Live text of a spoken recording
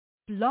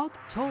Blog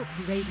Talk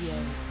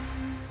Radio.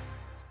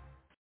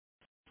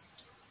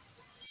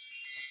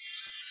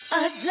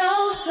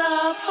 Adoh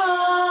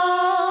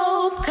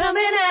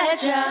coming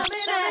at ya.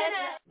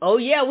 Oh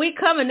yeah, we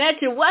coming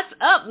at you. What's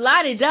up,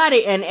 Lottie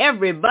Dottie and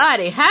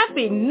everybody?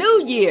 Happy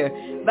New Year.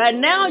 By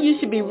now you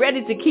should be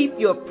ready to keep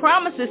your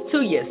promises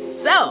to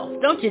yourself.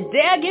 Don't you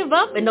dare give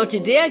up and don't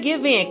you dare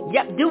give in.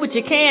 Yep, do what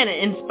you can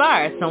and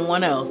inspire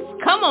someone else.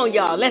 Come on,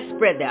 y'all, let's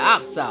spread the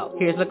ops out.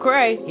 Here's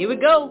Lecrae. Here we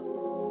go.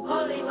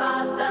 Holy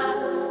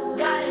Father,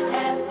 God in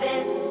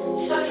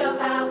heaven, show your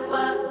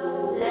power,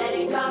 let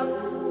it come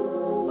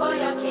for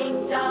your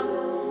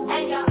kingdom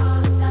and your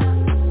honor.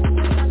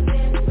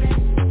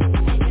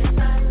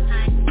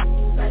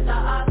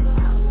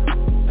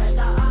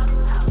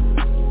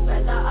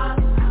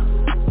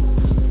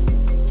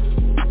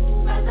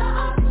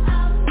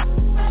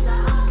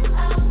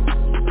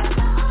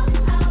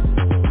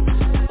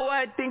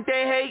 I think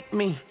they hate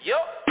me.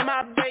 In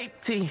my vape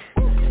tea.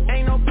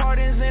 Ain't no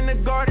pardons in the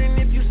garden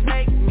if you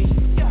snake me.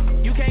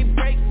 You can't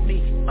break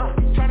me.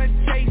 Tryna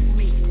chase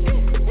me.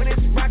 When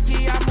it's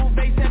rocky, I move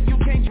ASAP, you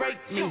can't break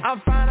me.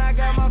 I'm fine, I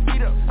got my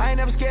feet up. I ain't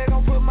never scared,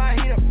 gon' put my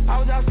heat up. I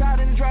was outside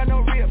and try no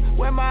re-up.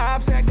 Where my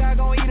ops at, God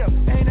gon' eat up.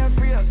 Ain't never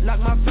free up. Lock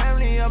my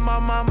family up. My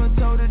mama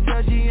told the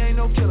judge he ain't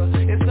no killer.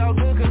 It's all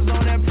good cause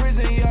on that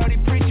prison he already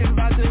preaching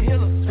about the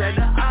healer. Spread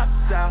the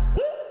ops out.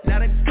 Now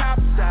the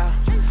cops out.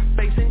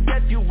 Facing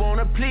death, you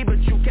wanna plea,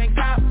 but you can't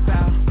cop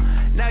out.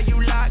 Now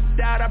you locked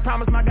out, I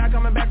promise my God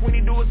coming back when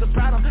he do us a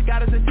problem.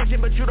 Got his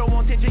attention, but you don't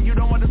want tension, you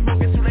don't want the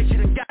smoke, it's too late, you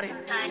done got it.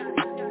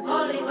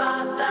 Holy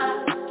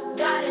Father,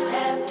 God in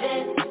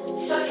heaven,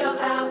 show your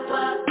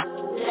power,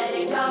 let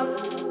it come,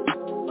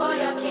 for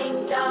your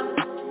kingdom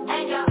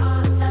and your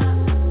honor,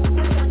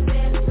 for your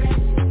spirit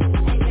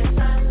and your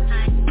son,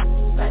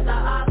 spread the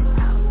ops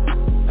out,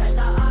 spread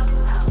the ops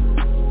out,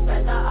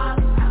 spread the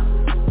ops out.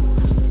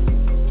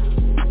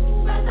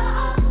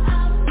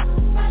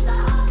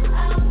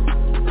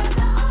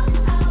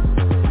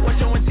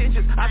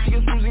 I see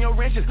you screws in your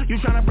wrenches. You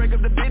tryna break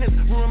up the business,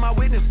 ruin my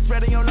witness,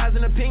 spreading your lies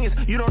and opinions.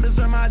 You don't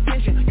deserve my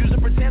attention, you's a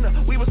pretender.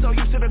 We were so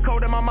used to the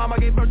code that my mama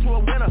gave birth to a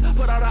winner.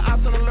 Put all the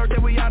ops on alert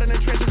that we out in the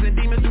trenches, and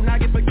demons do not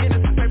get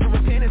forgiveness. Pray for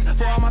repentance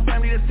for all my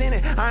family that's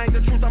sinning. I ain't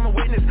the truth, I'm a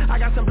witness. I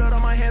got some blood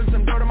on my hands,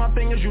 some dirt on my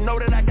fingers. You know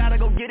that I gotta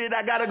go get it,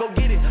 I gotta go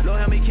get it. Lord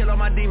help me kill all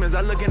my demons.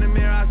 I look in the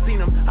mirror, I seen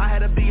them. I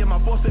had a be in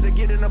my force to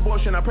get an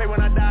abortion. I pray when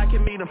I die I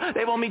can meet them.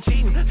 They want me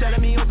cheating,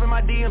 telling me open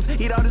my DMs.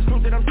 Eat all this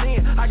fruit that I'm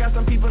seeing. I got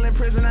some people in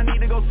prison, I need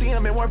to go see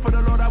them. And work for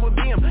the Lord, I would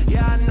be him.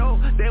 Yeah, I know,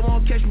 they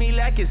won't catch me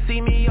lacking. See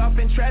me off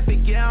in traffic,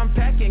 yeah, I'm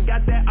packing.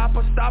 Got that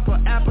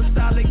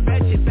apostolic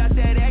ratchet. Got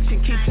that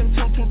action, keep them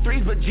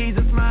 223s, but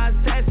Jesus my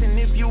assassin.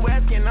 If you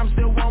asking, I'm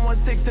still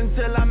 116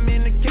 until I'm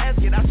in the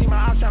casket. I see my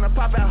ops tryna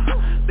pop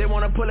out. They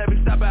wanna pull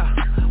every stop out.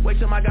 Wait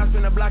till my guy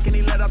spin the block and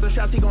he let out the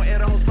shots. He gon' air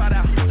the whole spot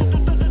out.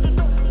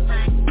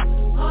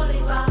 Holy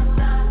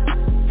Father,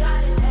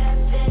 God in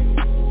heaven,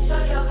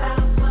 show your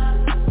power,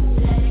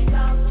 let it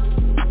come,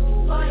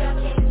 for your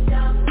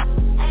kingdom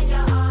and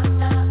your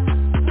honor,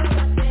 for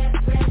your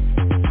spirit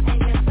and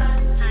your son,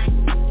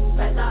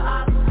 spread the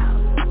ops out,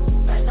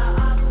 spread the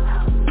ops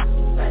out,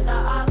 spread the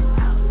ops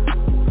out,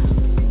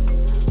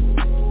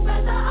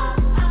 spread the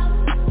ops out,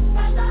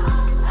 spread the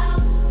ops out,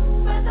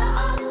 spread the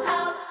ops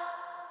out.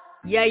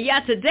 Yeah,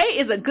 today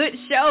is a good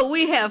show.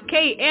 We have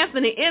K.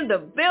 Anthony in the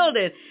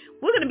building.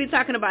 We're going to be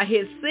talking about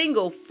his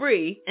single,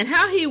 Free, and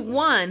how he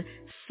won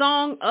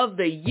Song of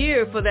the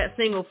Year for that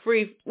single,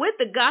 Free, with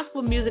the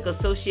Gospel Music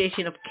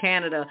Association of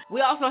Canada.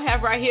 We also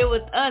have right here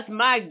with us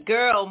my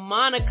girl,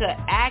 Monica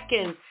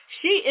Atkins.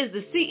 She is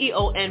the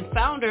CEO and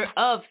founder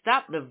of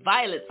Stop the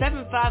Violence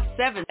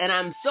 757, and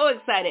I'm so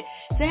excited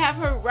to have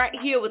her right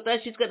here with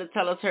us. She's going to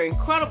tell us her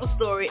incredible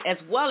story as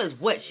well as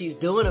what she's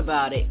doing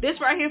about it. This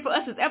right here for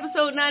us is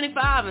episode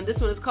 95, and this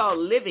one is called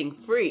Living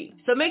Free.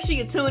 So make sure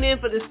you tune in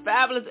for this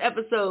fabulous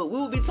episode. We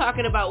will be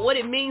talking about what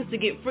it means to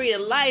get free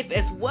in life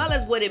as well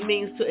as what it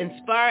means to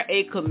inspire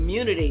a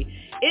community.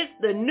 It's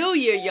the new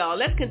year, y'all.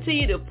 Let's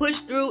continue to push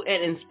through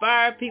and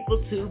inspire people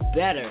to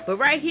better. But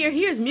right here,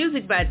 here's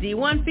music by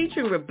D1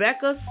 featuring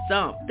Rebecca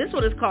Stump. This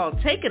one is called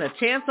Taking a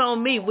Chance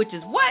on Me, which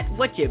is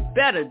what you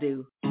better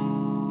do.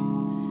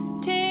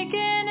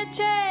 Taking a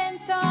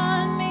chance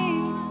on me,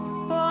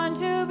 born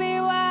to be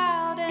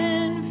wild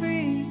and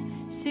free,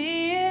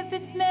 see if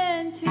it's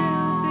meant to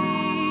be.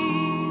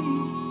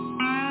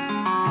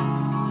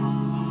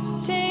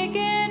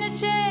 Taking a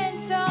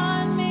chance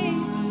on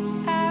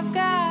me, I've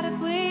gotta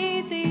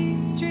please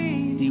these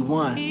dreams.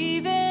 D1.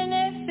 Even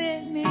if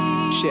it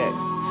means Check.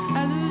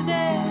 I lose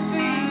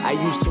everything. I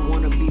used to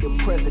wanna be the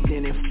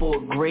president in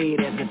 4th grade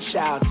as a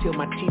child till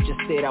my teacher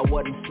said I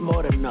wasn't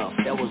smart enough.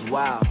 That was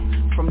wild.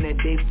 From that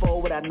day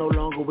forward, I no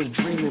longer was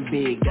dreaming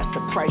big. That's the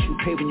price you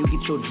pay when you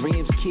get your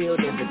dreams killed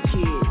as a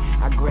kid.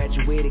 I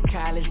graduated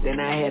college, then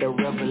I had a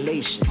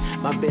revelation.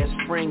 My best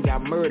friend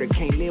got murdered,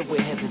 can't live with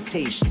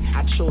hesitation.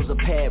 I chose a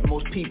path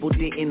most people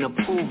didn't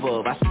approve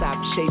of. I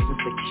stopped chasing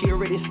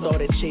security,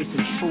 started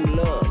chasing true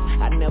love.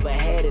 I never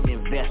had an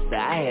investor,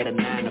 I had a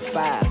 9 to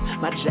 5.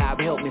 My job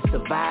helped me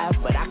survive,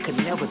 but I could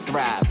never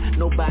thrive.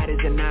 Nobody's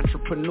an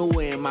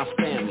entrepreneur in my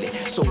family,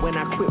 so when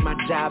I quit my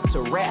job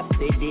to rap,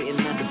 they didn't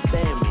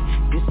understand me.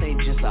 This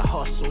ain't just a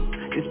hustle,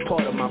 it's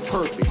part of my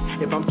purpose.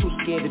 If I'm too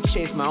scared to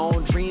chase my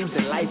own dreams,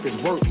 then life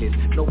is worthless.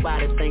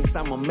 Nobody thinks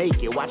I'ma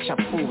make it, watch I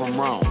prove them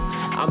wrong.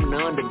 I'm the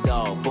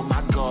underdog, but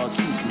my God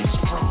keeps me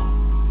strong.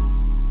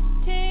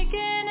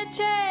 Taking a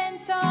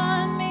chance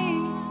on me,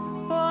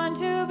 born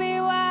to be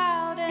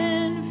wild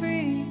and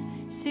free.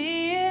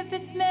 See if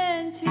it's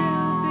meant to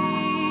be.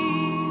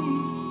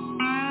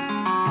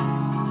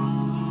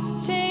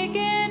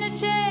 Taking a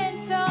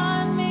chance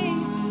on me,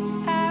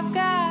 I've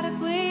gotta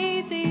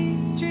bleed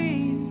these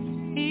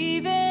dreams,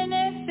 even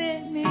if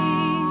it means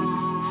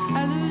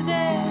I lose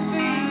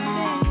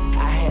everything.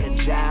 I had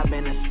a job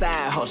and a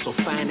side hustle,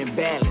 finding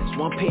balance.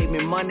 One paid me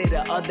money,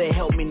 the other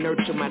helped me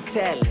nurture my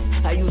talents.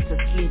 I used to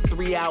sleep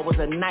 3 hours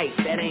a night,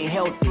 that ain't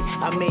healthy.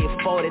 I made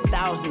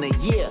 $40,000 a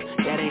year,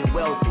 that ain't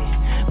wealthy.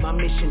 My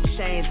mission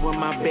changed when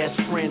my best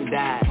friend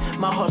died.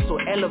 My hustle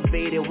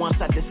elevated once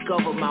I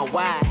discovered my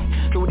why.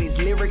 Through these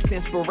lyrics,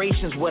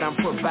 inspiration's what I'm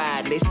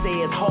providing. They say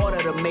it's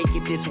harder to make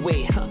it this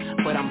way,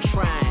 but I'm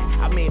trying.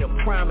 I made a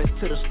promise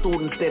to the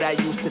students that I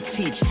used to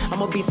teach.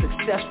 I'ma be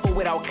successful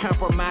without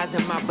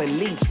compromising my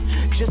beliefs,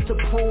 just to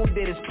prove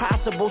that it's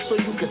possible so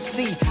you can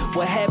see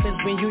what happens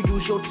when you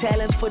use your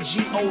talents for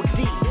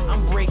G-O-D.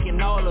 I'm breaking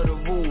all of the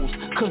rules,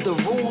 cause the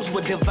rules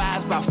were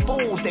devised by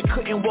fools that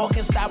couldn't walk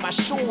inside my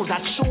shoes. I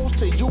choose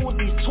to use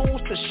these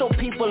tools to show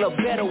people a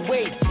better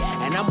way,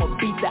 and I'ma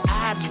beat the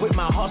odds with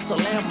my hustle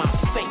and my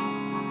faith.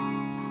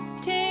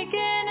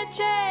 Taking a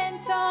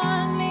chance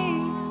on me,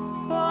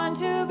 born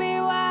to be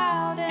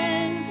wild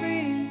and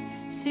free.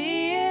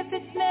 See if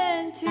it's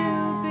meant to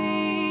be.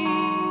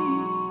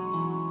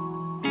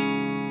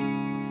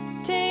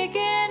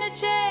 Taking a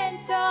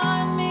chance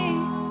on me,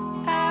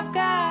 I've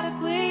gotta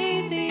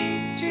bleed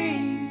these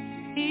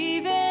dreams,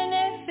 even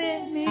if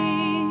it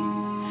means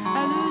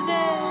I lose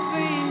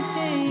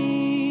everything.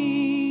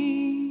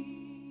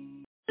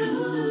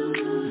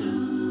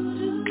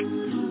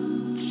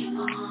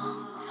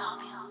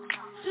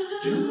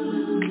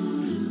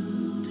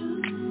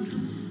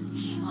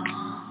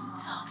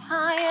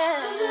 Oh yeah.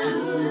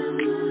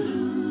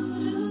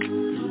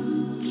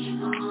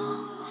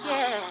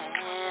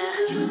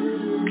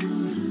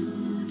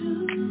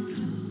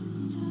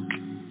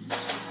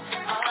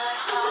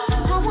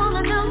 I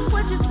wanna know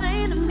what you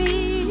say to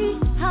me.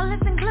 I'll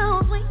listen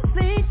close when you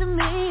speak to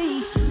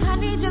me. I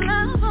need your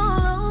love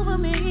all over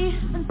me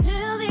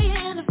until the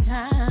end of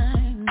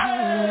time.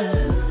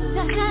 Yeah.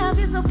 To have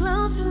you so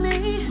close to me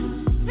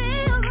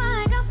feels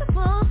like I'm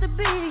supposed to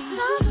be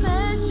so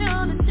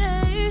special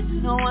today.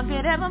 No one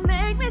could ever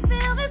make me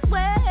feel this way.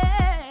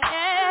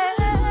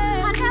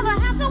 I never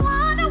have to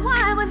wonder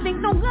why when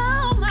things don't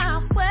go my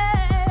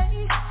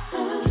way.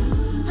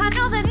 I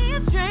know that he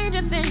is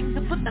changing things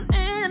to put them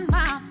in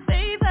my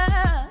favor.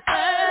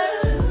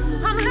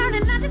 I'm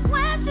learning not to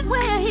question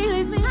where he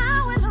leads me,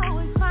 I will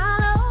always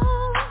follow.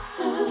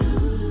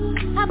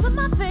 I put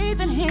my faith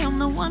in him,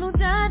 the one who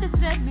died to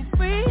set me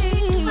free.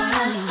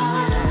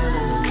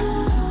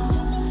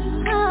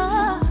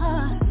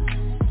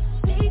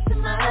 Speak to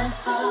my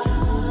heart.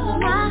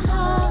 My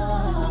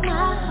heart,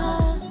 my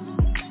heart.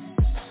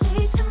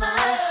 Speak to my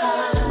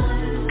heart.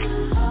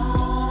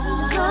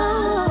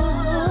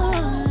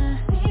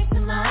 Speak to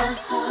my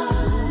heart.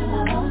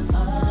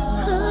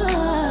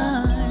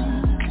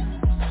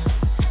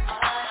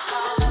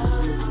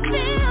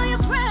 Feel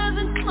your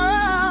presence more.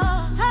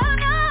 I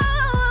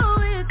know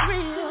it's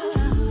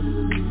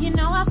real. You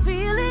know I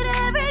feel it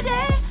every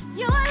day.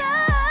 Your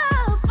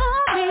love for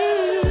me.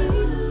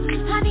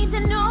 I need to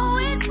know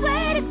which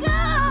way to go.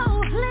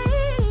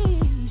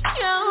 Please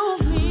show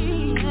me.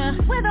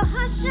 With a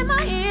hush in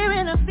my ear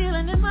and a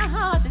feeling in my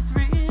heart that's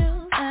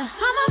real.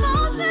 I'm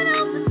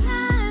emotional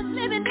sometimes,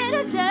 living day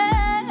to day.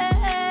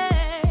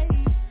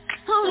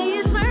 Only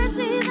his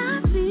mercies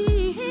I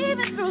see,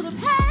 even through the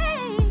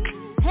pain.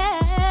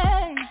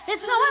 Hey,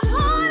 it's so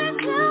important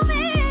to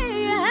me.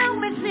 Help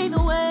me see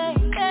the way.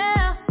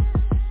 Yeah,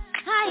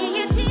 I hear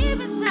you deep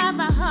inside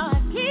my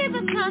heart. Keep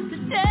it trust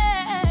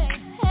today.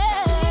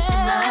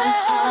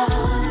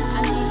 I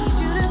need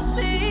you to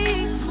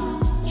speak.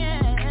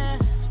 Yeah,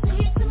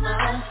 speak to my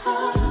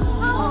heart.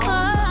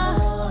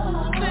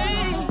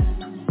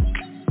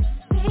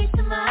 Speak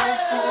to my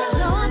heart.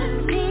 Lord, I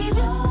need you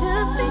to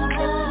speak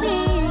to me.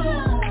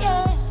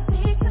 Yeah,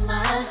 speak to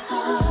my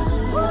heart.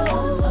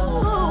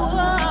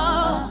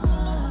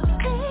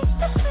 Speak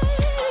to me.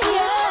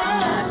 Yeah,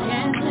 I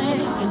can't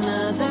take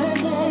another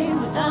day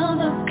without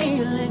the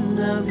feeling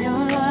of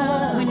your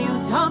love. When you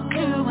talk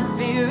to us.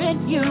 it,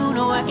 you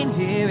know I can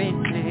hear it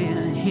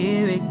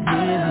clearly.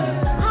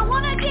 I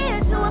wanna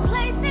get to a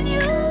place in you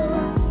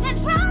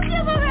and trust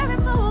you for every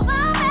move I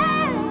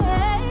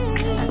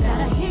make. I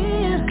gotta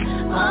hear,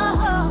 I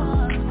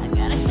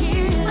gotta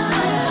hear you.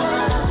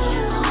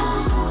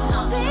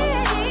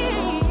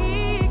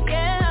 Speak,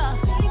 yeah.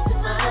 Speak to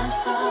my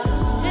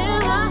heart. In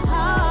my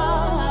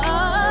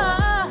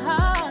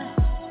heart.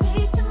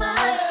 Speak to my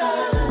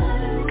heart.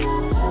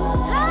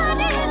 I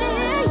need to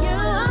hear you.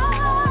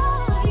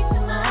 Speak to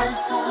my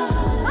heart.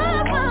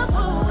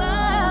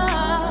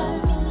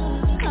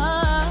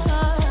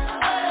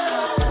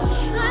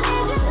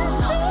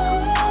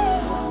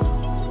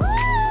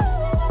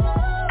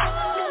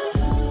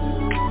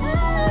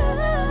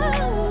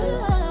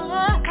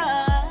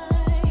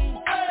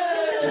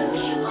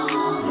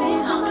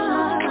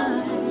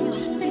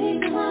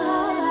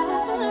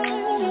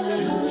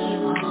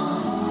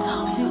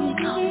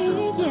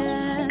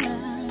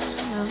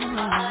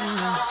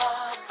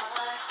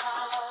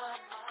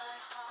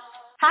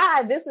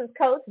 Hi, this is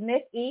Coach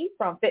Miss E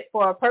from Fit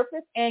for a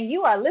Purpose, and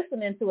you are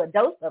listening to A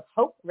Dose of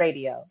Hope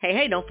Radio.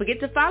 Hey, don't forget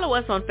to follow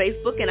us on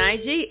Facebook and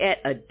IG at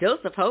A Dose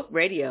of Hope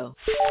Radio.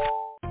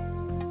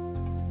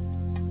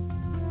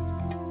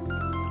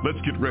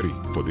 Let's get ready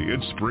for the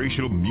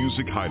inspirational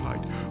music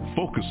highlight,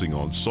 focusing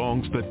on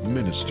songs that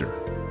minister.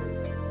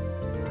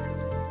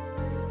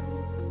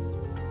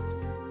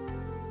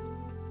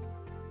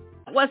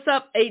 What's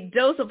up, A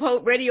Dose of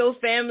Hope Radio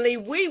family?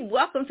 We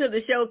welcome to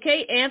the show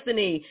Kay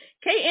Anthony.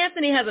 Kay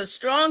Anthony has a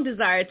strong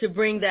desire to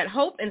bring that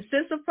hope and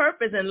sense of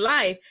purpose in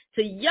life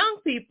to young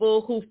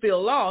people who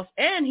feel lost,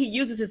 and he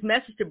uses his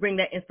message to bring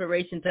that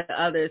inspiration to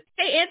others.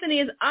 Kay Anthony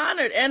is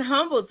honored and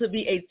humbled to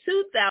be a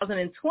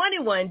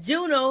 2021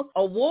 Juno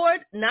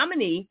Award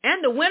nominee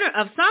and the winner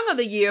of Song of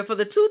the Year for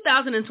the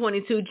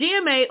 2022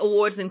 GMA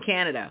Awards in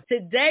Canada.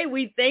 Today,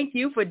 we thank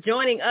you for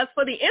joining us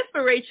for the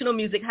inspirational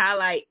music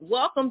highlight.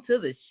 Welcome to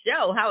the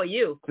show. How are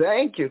you?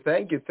 Thank you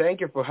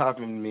for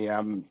having me.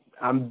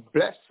 I'm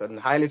blessed and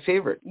highly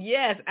favored.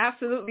 Yes,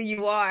 absolutely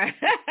you are.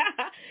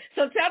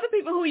 So tell the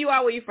people who you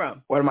are, where you're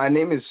from. Well, my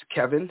name is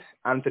Kevin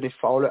Anthony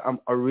Fowler. I'm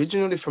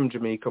originally from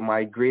Jamaica,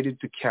 migrated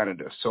to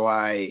Canada. So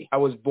I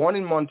was born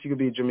in Montego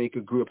Bay,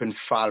 Jamaica, grew up in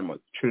Falmouth,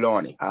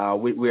 Trelawney,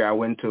 where I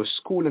went to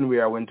school and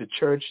where I went to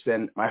church.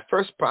 Then my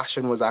first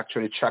passion was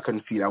actually track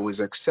and field. I was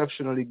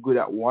exceptionally good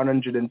at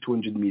 100 and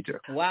 200 meter.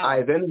 Wow.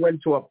 I then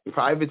went to a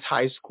private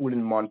high school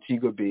in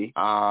Montego Bay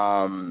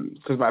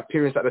because my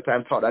parents at the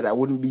time thought that I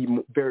wouldn't be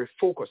very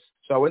focused.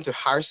 So I went to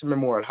Harrison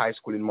Memorial High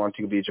School in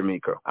Montego Bay,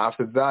 Jamaica.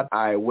 After that,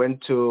 I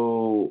went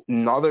to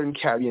Northern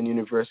Caribbean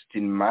University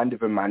in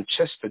Mandeville,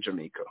 Manchester,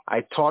 Jamaica.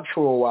 I taught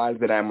for a while,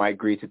 then I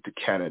migrated to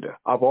Canada.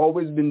 I've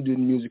always been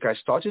doing music. I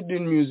started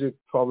doing music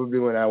probably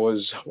when I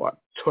was,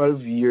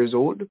 12 years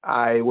old.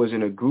 I was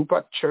in a group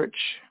at church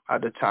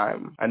at the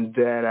time, and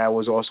then I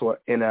was also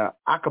in a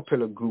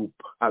cappella group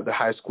at the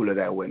high school that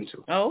I went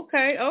to.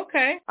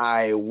 Okay.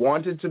 I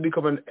wanted to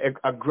become an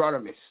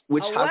agronomist,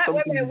 which has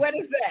something. What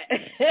is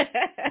that?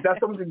 That's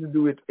something to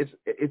do with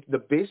it's the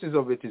basis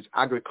of it is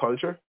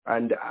agriculture,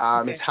 and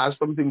it has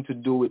something to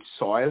do with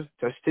soil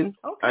testing.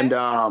 Okay. And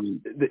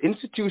the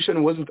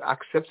institution wasn't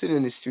accepting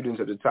any students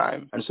at the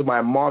time, and so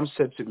my mom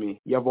said to me,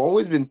 "You have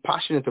always been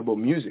passionate about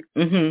music.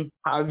 Mm-hmm.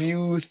 Have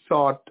you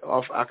thought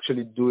of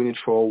actually doing it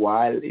for a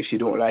while? If you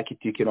don't like it,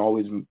 you can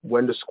always,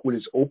 when the school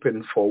is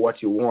open for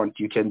what you want,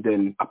 you can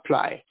then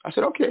apply." I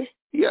said, okay.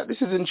 Yeah,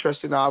 this is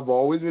interesting. I've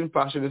always been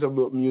passionate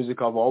about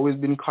music. I've always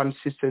been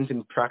consistent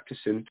in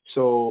practicing.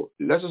 So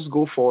let's just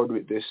go forward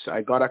with this.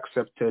 I got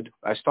accepted.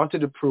 I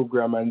started the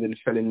program and then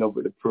fell in love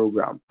with the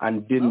program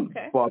and didn't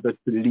bother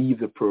to leave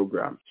the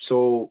program.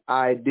 So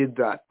I did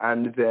that.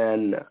 And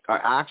then I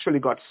actually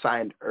got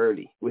signed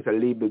early with a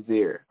label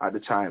there at the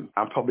time.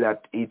 I'm probably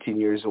at 18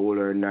 years old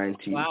or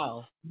 19.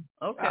 Wow.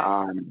 Okay.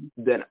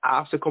 Then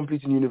after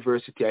completing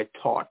university, I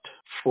taught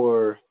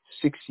for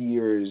 6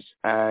 years,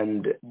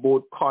 and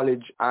both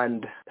college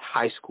and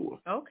high school.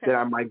 Okay. Then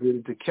I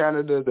migrated to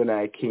Canada. Then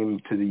I came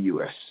to the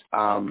U.S.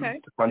 To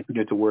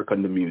continue to work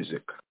on the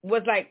music.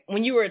 Was like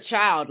when you were a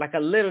child, like a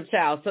little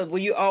child. So were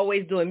you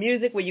always doing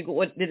music?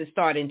 What did it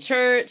start in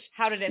church?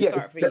 How did that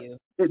start for you?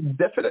 It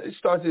definitely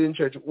started in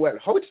church. Well,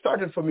 how it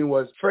started for me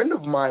was a friend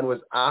of mine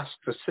was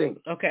asked to sing.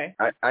 Okay.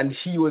 And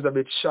he was a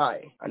bit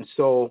shy. And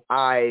so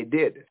I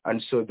did.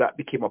 And so that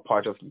became a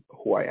part of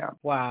who I am.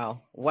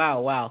 Wow.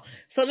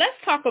 So let's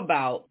talk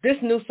about this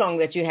new song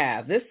that you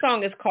have. This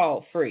song is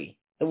called Free,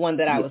 the one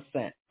that I was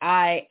sent.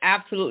 I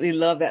absolutely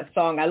love that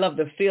song. I love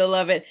the feel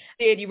of it.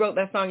 Sid, you wrote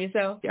that song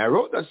yourself? Yeah, I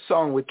wrote that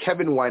song with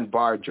Kevin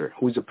Weinbarger,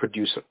 who's a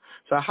producer.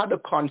 So I had a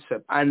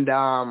concept, and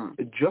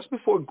just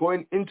before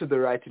going into the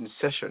writing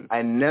session,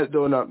 I knelt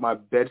down at my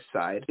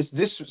bedside.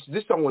 This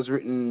song was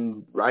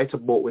written right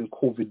about when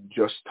COVID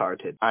just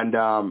started. And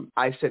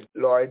I said,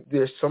 Lord,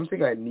 there's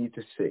something I need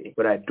to say,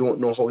 but I don't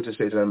know how to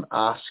say it, and I'm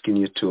asking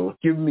you to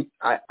give me,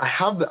 I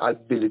have the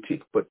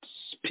ability, but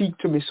speak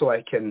to me so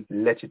I can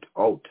let it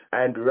out.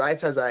 And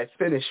right as I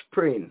finished, finished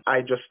praying,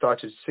 I just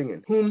started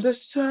singing. Whom the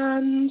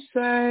sun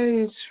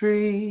sets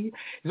free.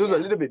 It was a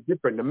little bit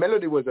different. The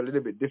melody was a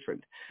little bit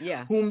different.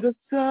 Yeah. Whom the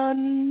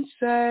sun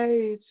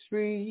sets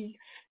free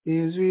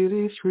is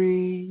really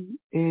free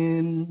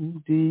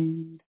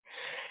indeed.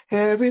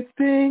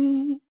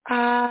 Everything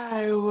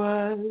I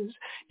was,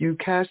 you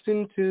cast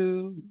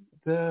into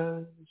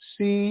the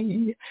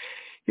sea.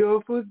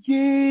 Your forgiveness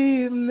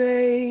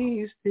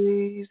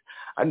stays.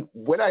 And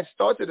when I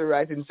started the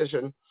writing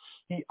session,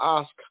 he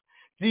asked,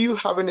 do you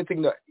have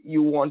anything that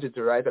you wanted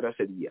to write? And I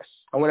said, yes.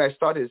 And when I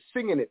started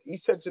singing it,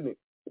 he said to me,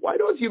 why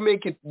don't you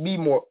make it be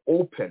more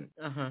open?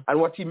 And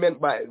what he meant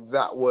by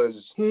that was,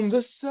 whom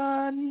the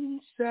sun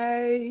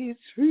sets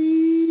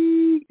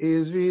free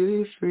is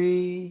really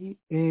free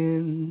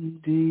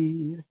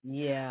indeed.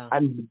 Yeah.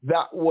 And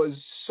that was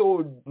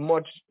so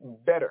much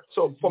better.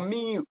 So for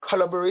me,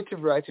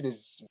 collaborative writing is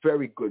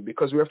very good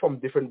because we're from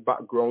different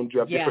backgrounds. We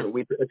have different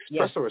ways to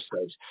express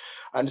ourselves.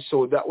 And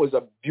so that was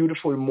a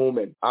beautiful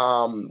moment.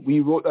 We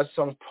wrote that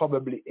song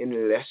probably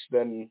in less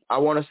than, I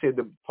want to say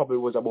probably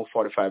was about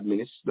 45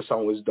 minutes. The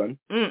song was done.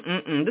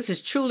 This is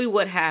truly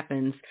what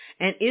happens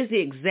and is the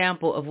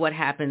example of what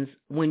happens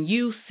when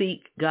you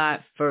seek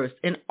God first.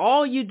 And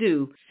all you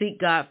do, seek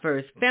God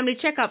first. Family,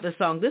 check out the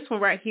song. This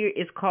one right here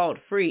is called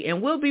Free.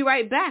 And we'll be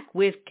right back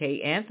with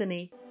K.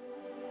 Anthony.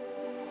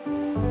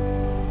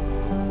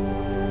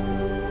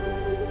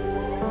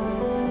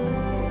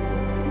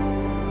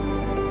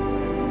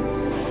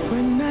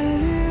 When I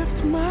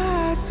lift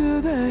my eyes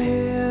to the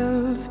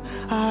hills,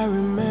 I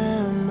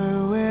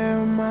remember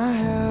where my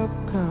help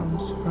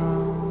comes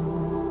from.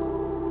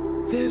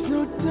 There's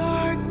no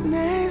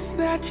darkness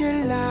that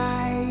your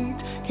light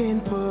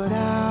can put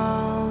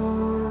out.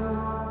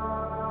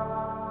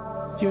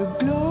 Your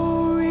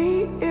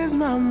glory is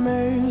my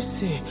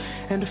mercy,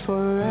 and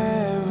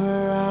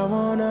forever I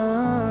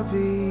wanna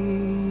be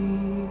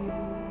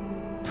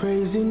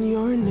praising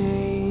your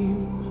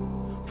name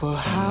for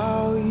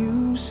how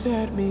you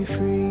set me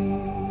free.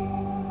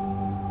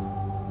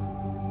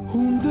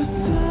 Whom the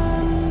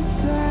sun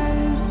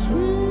sets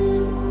free,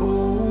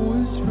 oh,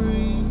 is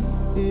free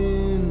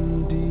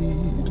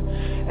indeed.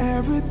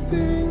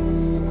 Everything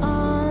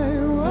I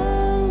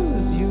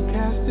was, you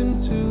cast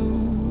into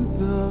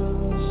the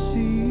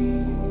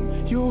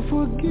sea. Your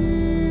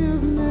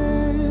forgiveness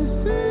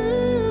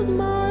is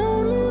my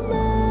only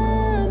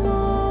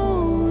memory,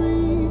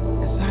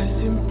 as I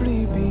simply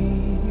be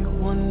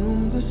one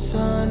whom the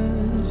sun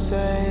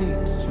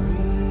sets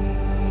free.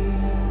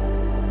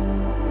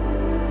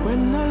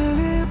 When I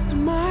lift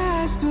my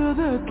eyes to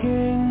the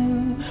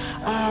King,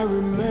 I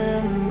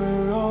remember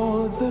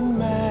all that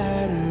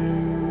matters.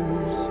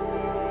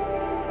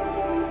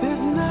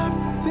 There's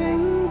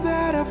nothing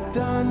that I've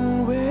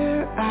done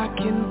where I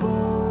can boast.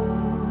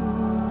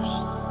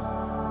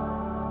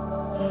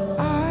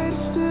 I'd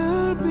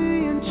still be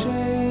in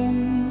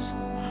chains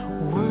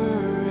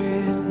were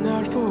it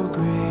not for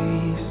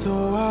grace. So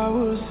I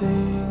will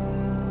sing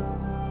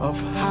of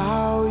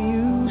how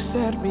you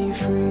set me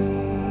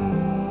free.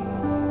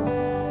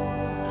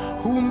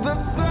 Whom the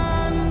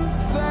sun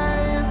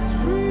sets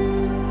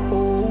free,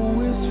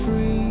 oh, is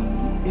free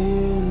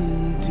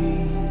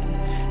indeed.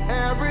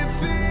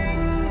 Everything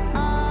I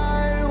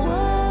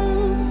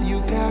was, you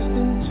cast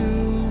into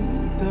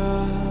the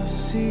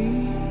sea.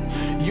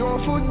 Your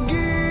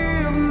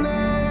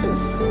forgiveness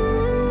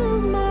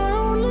is my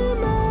only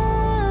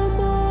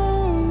memory,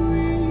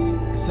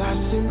 as I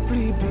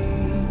simply be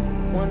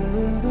one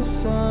whom the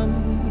sun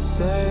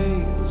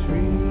sets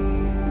free.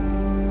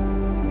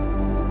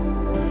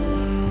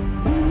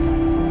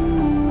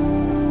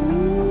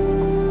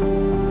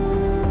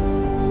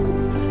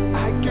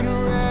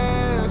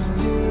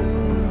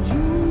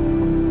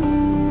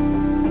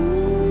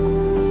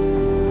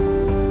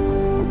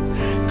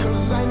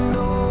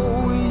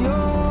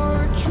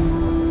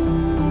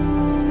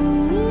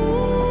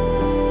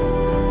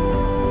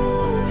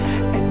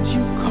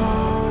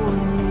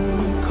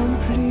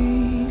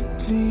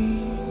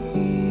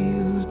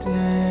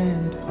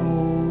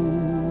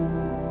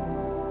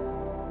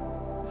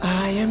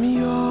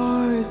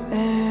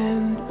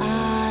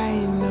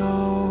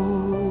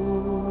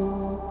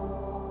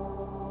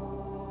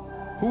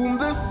 Whom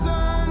the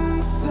sun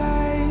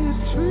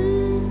sets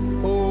free,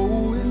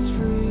 oh, is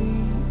free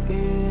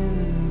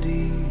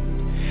indeed.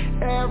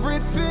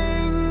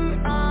 Everything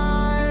I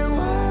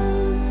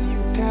was, you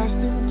cast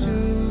into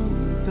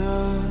the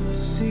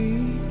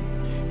sea.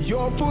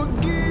 Your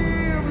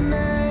forgiveness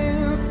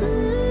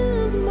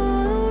is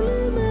my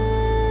only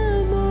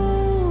memory,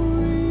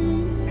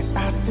 as I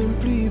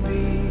simply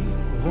be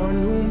one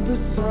whom the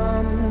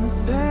sun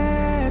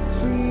sets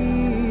free.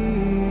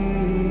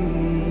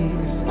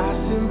 As I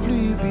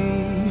simply be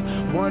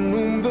one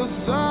whom the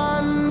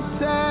sun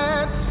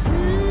sets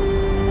free.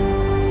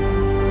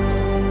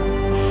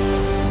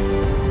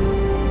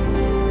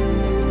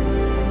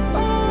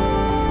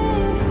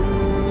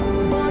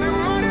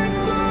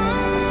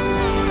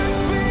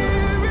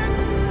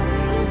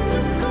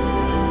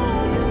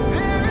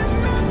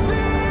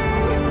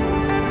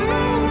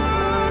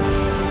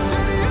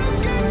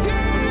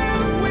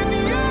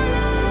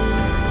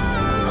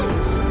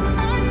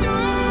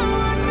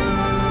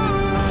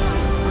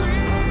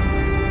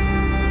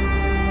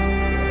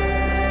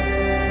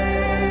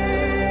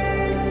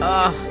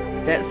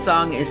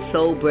 song is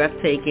so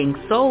breathtaking,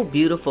 so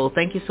beautiful.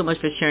 Thank you so much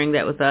for sharing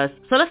that with us.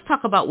 So let's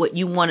talk about what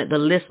you wanted the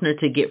listener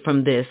to get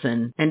from this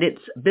and its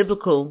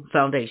biblical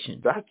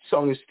foundation. That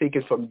song is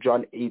taken from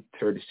John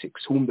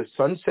 8:36. Whom the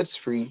Son sets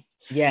free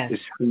is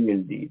free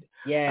indeed.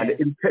 Yeah. And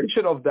the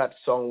intention of that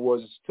song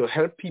was to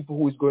help people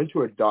who is going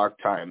through a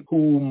dark time,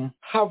 who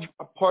have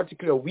a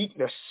particular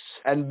weakness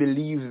and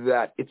believe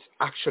that it's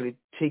actually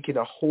taking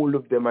a hold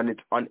of them and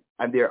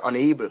they're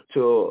unable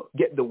to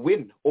get the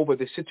win over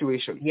the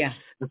situation. Yeah.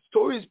 The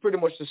story is pretty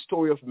much the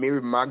story of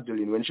Mary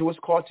Magdalene when she was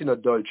caught in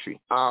adultery.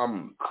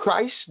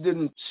 Christ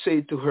didn't say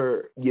to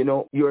her,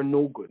 you're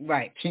no good.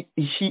 Right.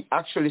 He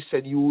actually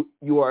said, you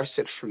are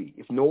set free.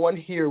 If no one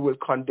here will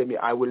condemn you,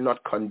 I will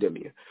not condemn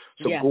you.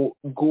 So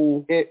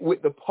go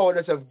with the power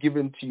that I've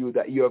given to you,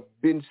 that you have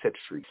been set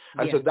free.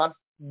 And so that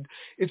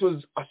it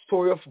was a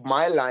story of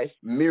my life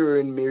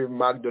mirroring Mary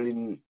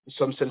Magdalene in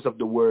some sense of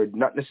the word,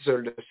 not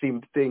necessarily the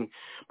same thing,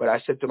 but I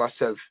said to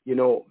myself,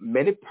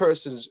 many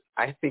persons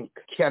I think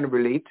can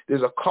relate.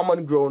 There's a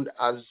common ground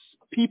as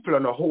people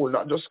on a whole,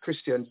 not just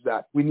Christians,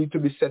 that we need to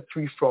be set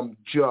free from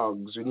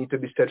drugs. We need to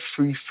be set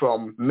free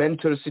from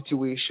mental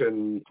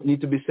situation. We need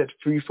to be set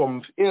free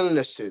from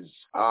illnesses.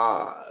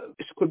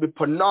 It could be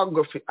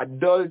pornography,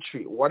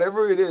 adultery,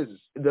 whatever it is.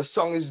 The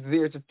song is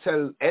there to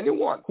tell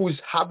anyone who's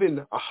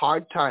having a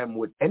hard time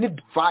with any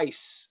advice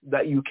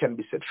that you can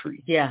be set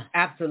free. Yeah,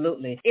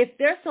 absolutely. If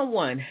there's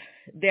someone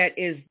that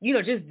is,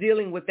 just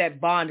dealing with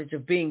that bondage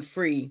of being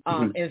free,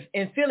 and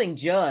feeling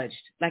judged,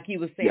 like you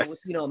were saying with,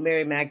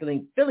 Mary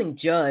Magdalene, feeling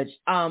judged,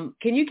 can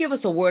you give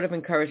us a word of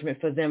encouragement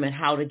for them and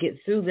how to get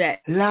through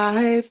that?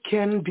 Life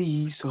can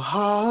be so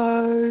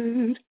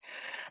hard,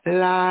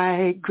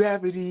 like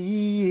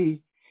gravity.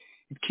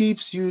 It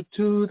keeps you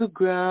to the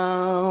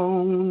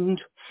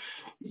ground.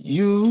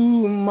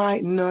 You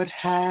might not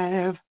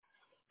have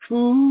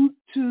food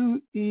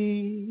to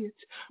eat,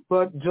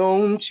 but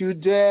don't you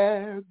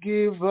dare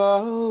give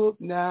up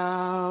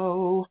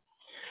now.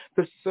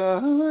 The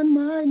sun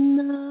might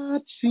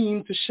not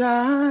seem to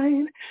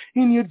shine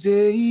in your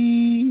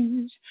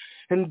days,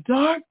 and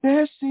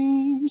darkness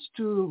seems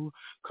to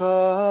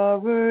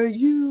cover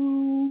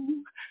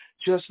you.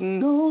 Just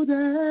know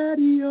that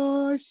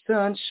your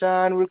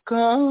sunshine will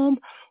come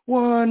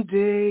one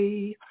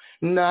day.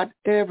 Not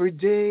every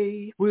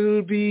day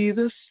will be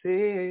the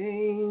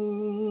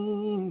same.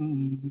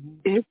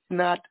 It's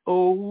not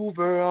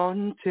over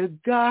until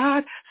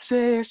God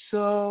says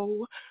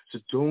so. So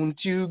don't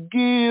you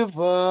give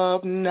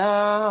up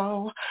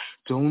now.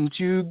 Don't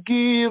you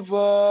give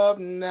up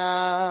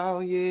now,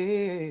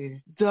 yeah.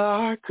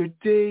 Darker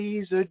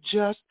days are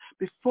just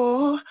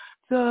before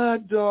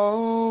the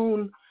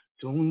dawn.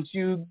 Don't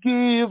you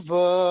give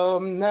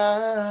up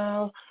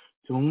now.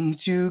 Don't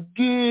you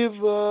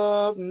give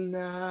up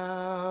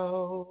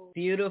now.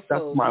 Beautiful.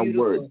 That's my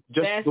word.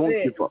 Just don't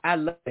give up. I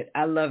love it.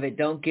 I love it.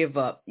 Don't give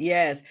up.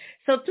 Yes.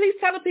 So please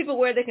tell the people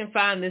where they can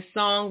find this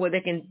song, where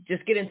they can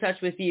just get in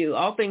touch with you.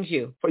 All things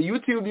you. For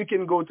YouTube, you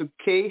can go to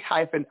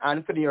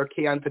K-Anthony or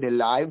K-Anthony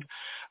Live.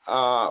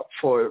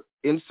 For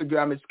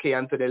Instagram, it's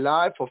K-Anthony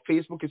Live. For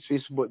Facebook, it's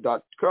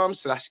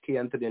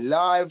facebook.com/K-Anthony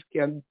Live.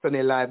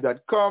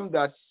 KAnthonyLive.com.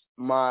 That's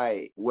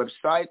my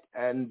website.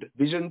 And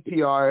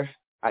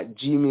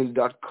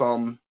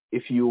visionpr@gmail.com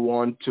if you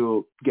want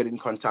to get in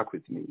contact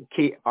with me.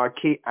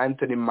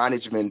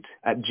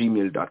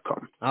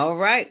 KAnthonyManagement@gmail.com. All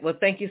right. Well,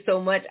 thank you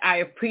so much. I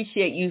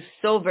appreciate you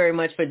so very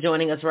much for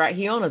joining us right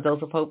here on A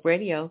Dose of Hope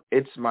Radio.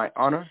 It's my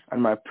honor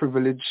and my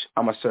privilege.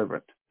 I'm a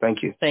servant.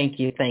 Thank you. Thank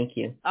you. Thank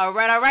you. All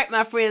right,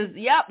 my friends.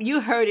 Yep, you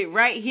heard it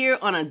right here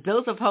on A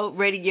Dose of Hope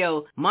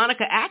Radio.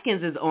 Monica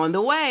Atkins is on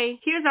the way.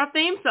 Here's our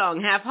theme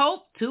song, Have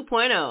Hope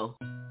 2.0.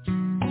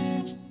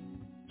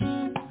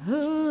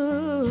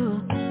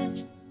 Ooh.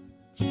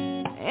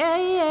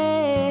 Yeah.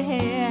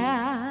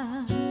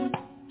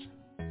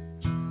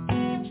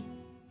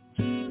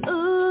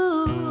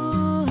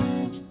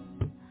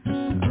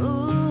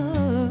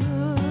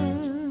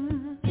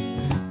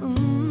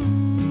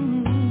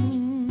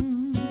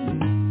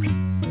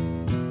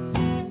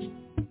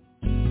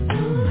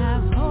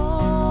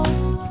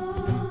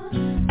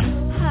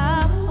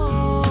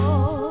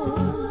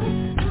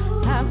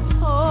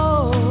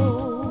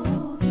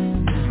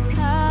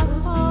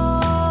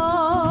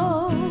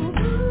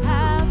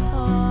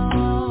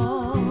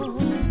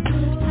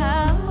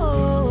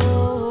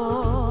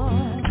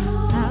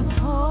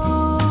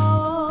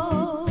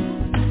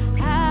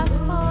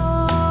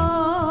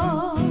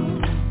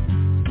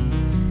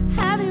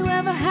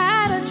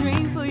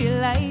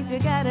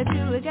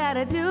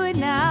 Gotta do it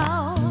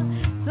now.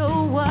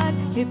 So what?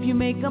 If you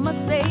make a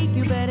mistake,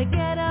 you better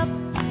get up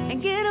and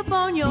get up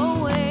on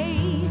your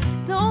way.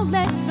 Don't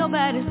let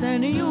nobody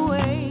stand in your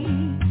way.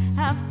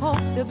 Have hope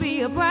to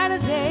be a brighter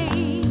day.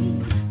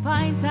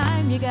 Find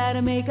time, you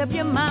gotta make up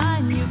your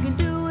mind. You can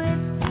do it.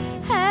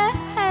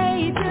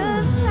 Hey,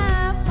 just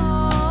have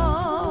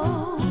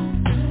hope.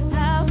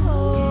 Have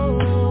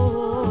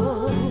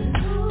hope.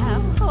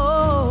 Have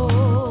hope.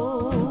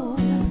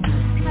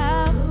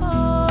 Have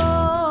hope.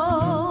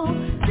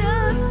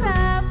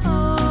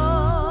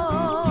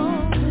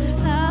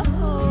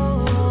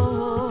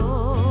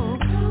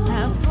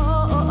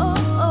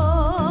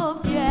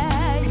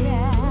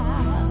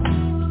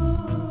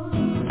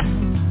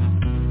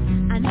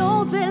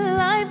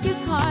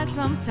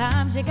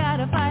 Sometimes you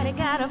gotta fight it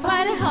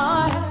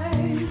hard.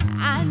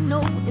 I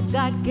know if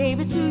God gave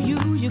it to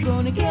you, you're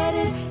gonna get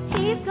it.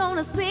 He's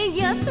gonna see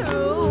you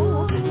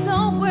through.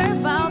 Don't worry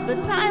about the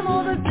time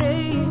or the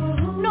day.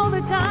 Know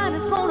that God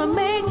is gonna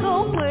make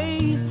a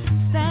way.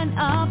 Stand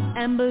up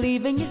and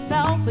believe in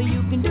yourself, but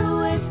you can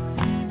do it.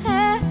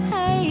 Hey,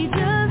 hey,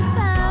 just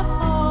have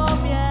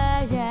hope,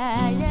 yeah,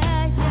 yeah,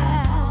 yeah,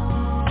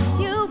 yeah.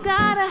 You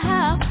gotta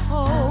have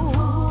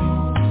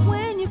hope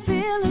when you're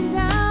feeling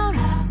down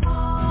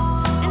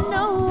and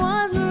no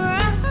one's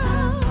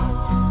around.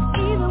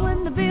 Even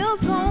when the bills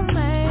don't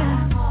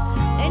make,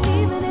 and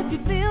even if you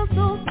feel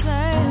so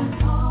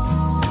sad,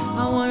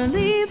 I wanna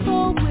leave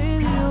hope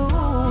with you.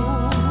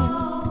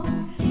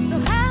 So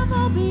have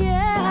hope,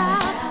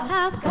 yeah,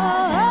 have hope.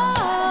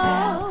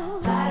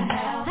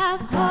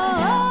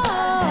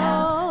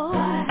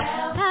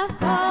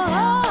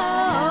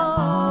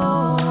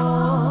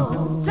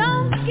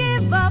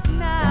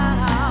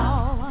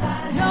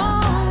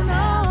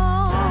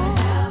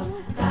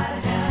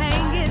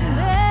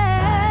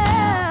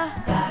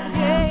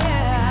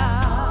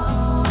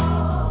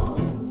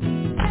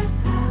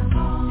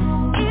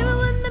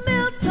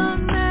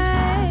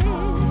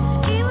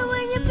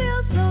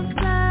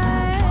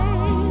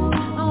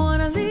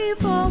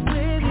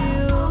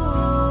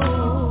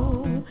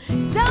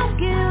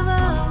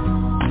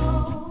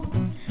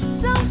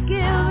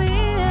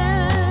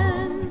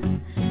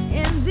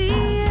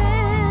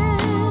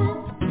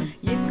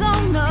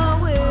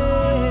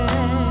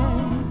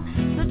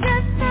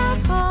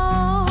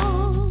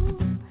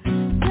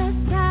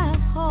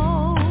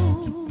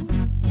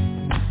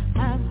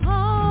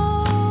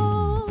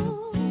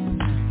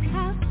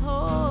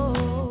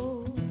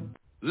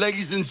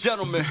 Ladies and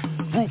gentlemen,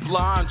 Ruth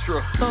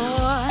LaAntra.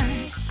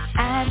 Boy,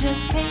 I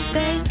just can't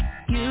thank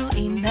you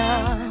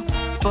enough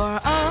for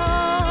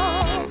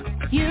all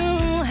you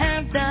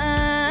have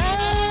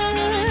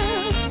done.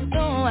 So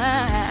I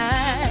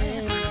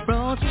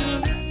wrote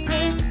you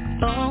this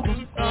vocal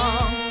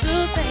song to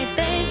say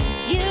thank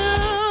you.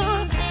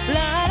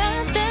 Lord,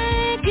 I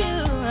thank you.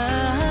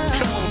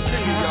 Come on,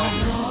 sing it, y'all.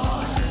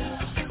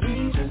 We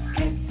just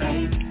can't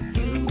thank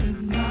you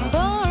enough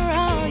for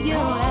all you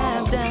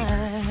have done.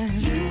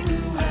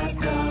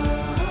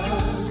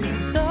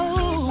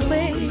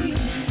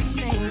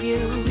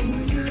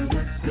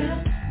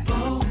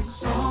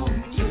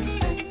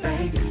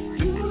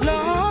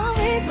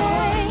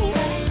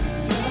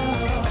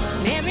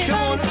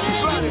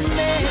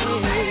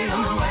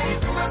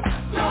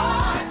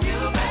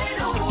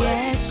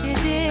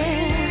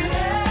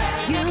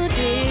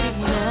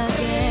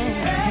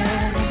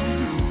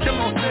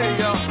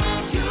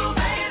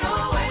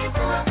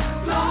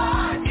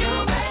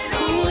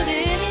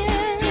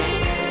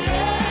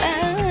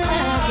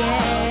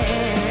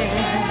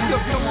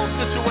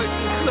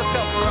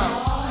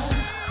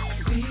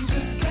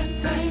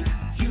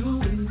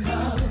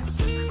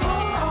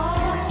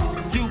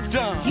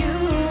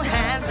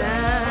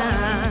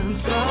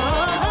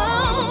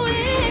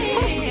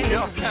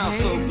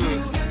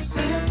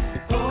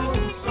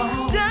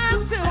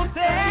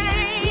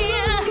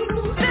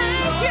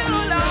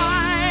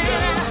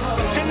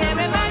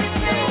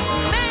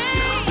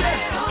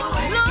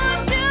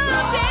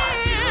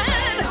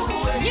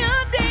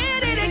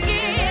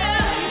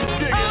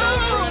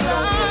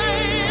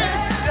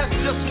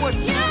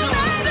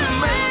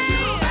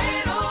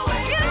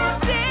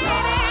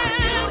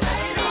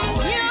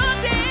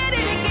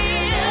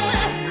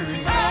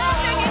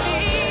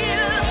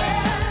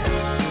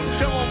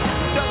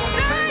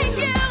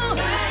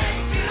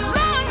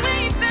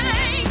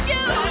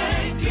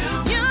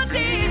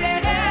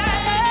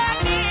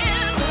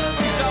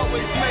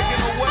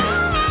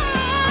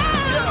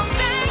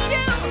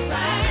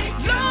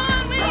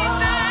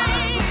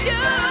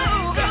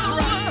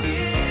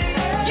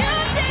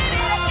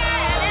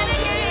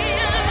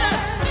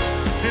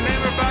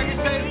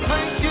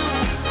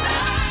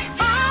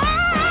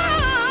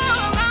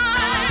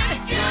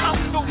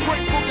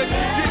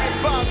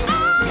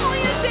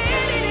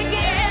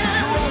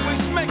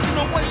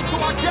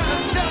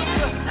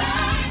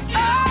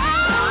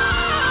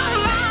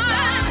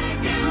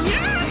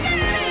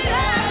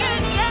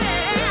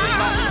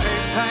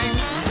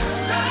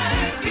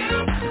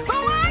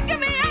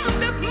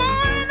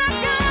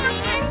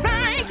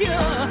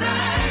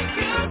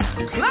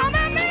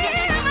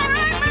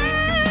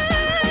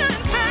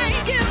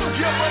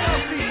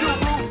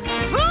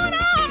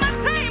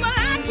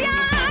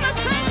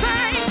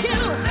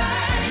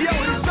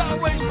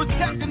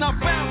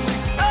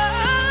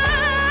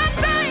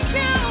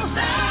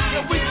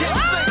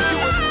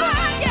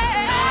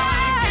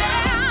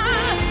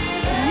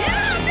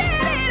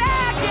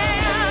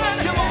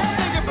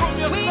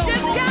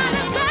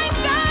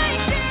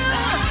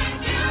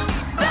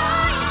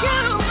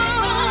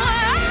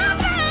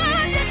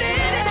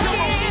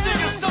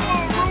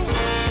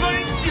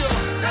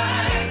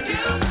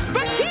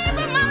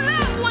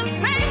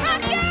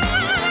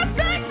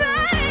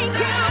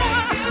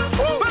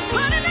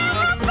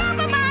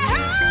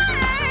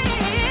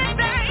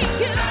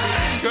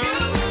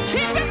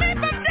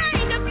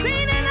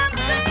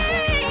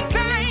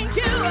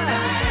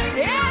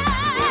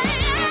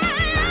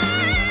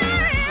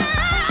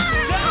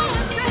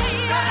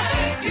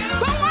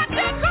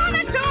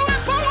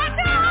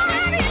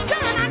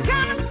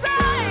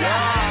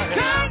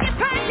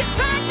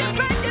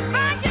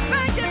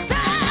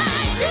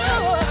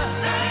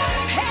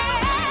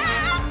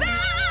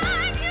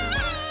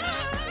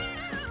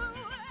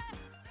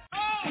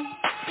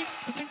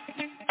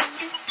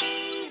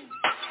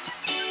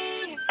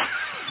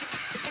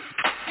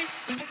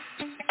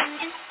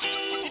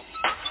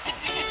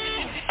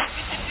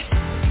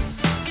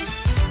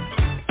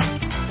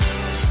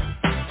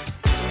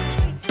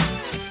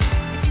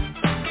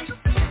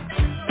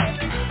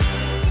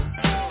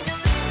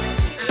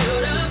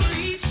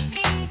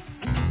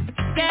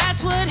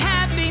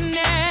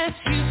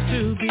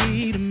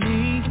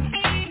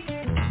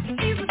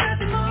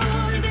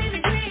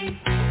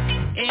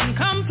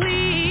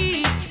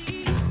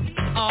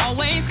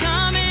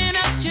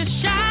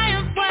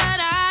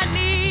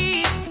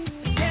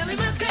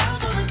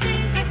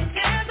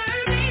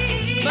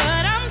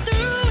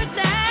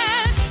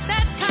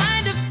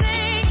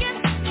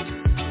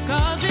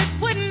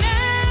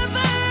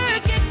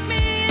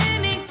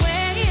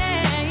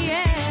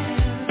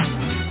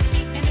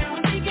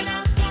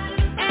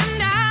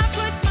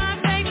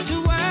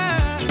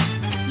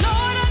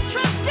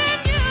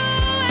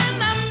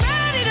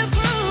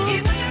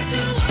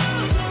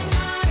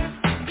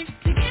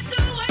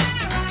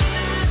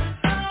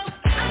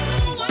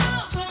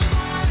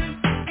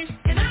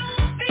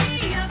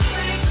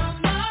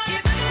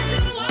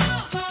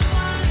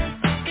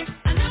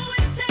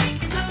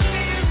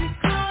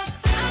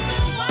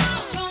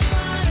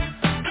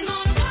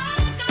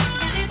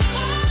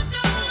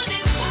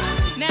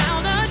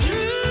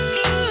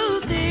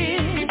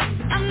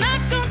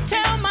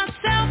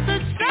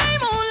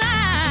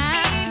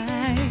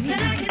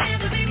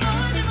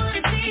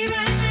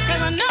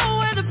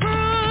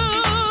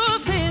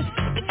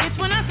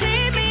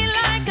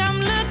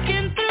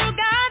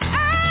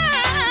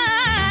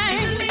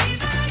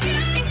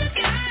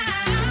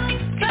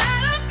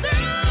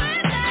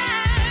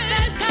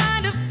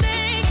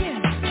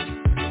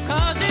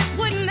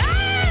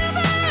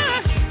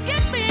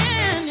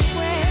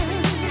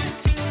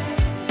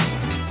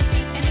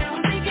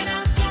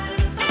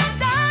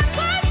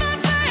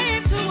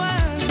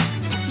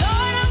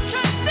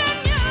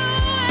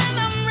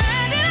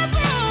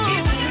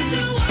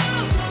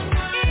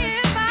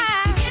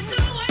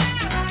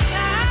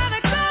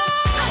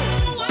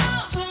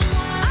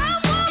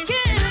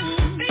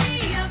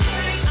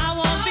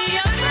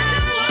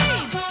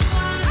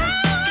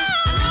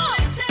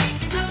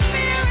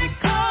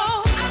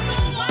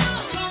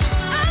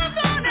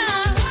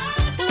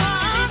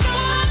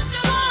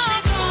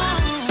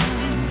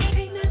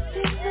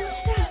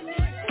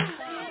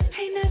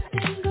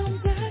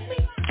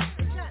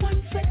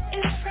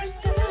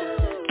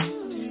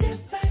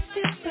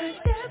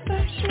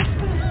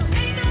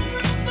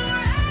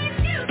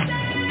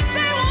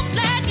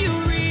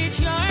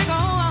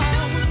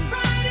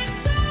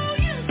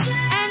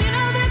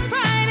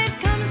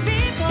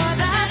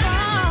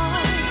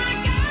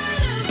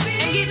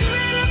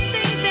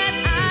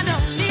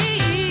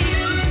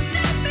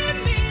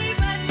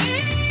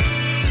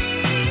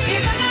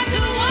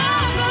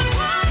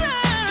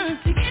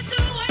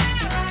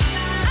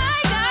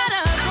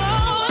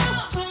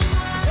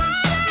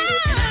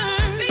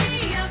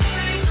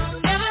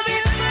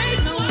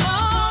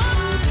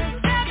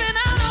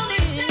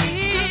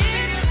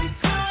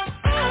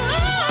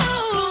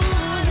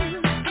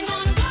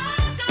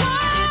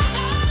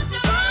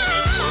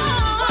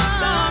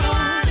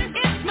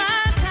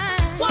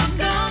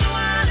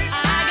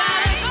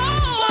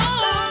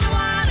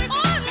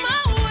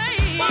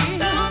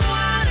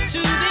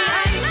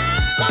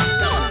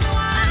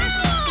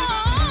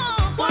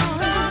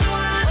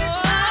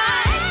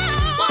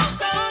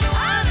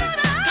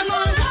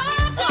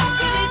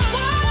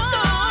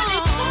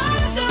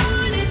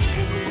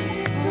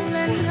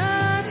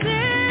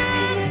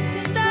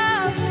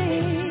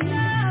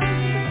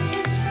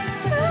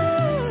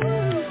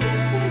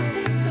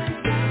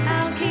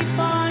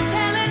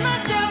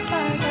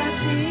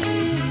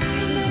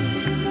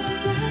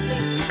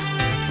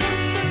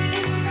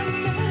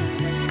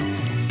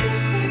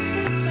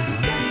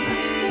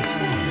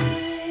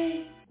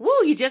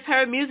 you just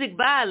heard music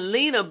by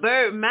Lena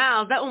Bird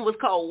Miles. That one was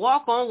called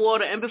Walk on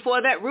Water. And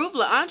before that, Ruth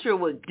LaAntra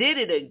with Did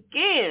It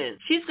Again.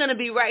 She's going to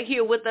be right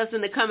here with us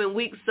in the coming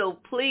weeks, so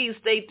please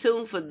stay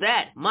tuned for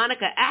that.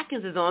 Monica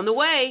Atkins is on the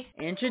way.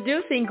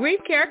 Introducing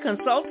Grief Care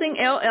Consulting,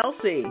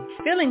 LLC.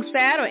 Feeling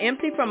sad or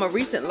empty from a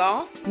recent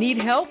loss? Need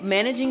help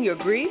managing your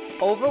grief?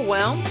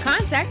 Overwhelmed?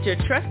 Contact your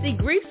trusty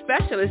grief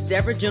specialist,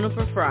 Deborah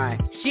Juniper Fry.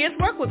 She has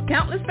worked with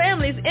countless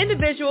families,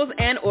 individuals,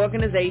 and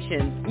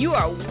organizations. You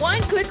are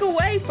one click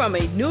away from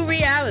a new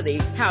reality.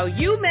 How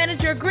you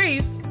manage your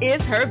grief is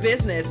her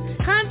business.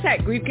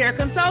 Contact Grief Care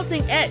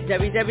Consulting at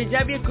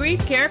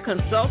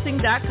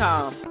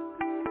www.griefcareconsulting.com.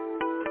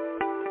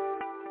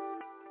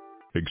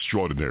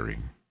 Extraordinary,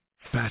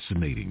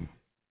 fascinating,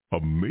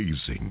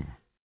 amazing,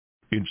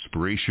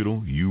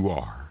 inspirational you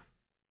are.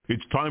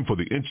 It's time for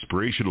the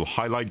inspirational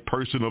highlight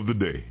person of the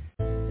day.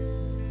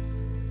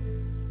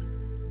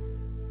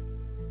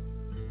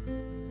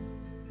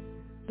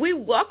 We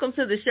welcome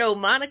to the show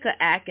Monica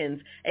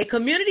Atkins, a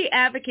community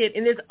advocate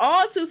in this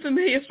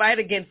all-too-familiar fight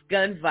against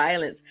gun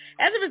violence.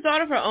 As a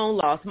result of her own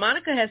loss,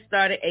 Monica has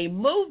started a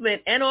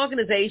movement and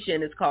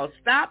organization. It's called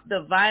Stop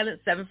the Violence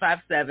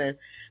 757.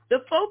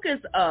 The focus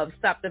of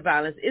Stop the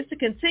Violence is to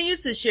continue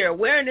to share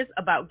awareness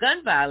about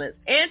gun violence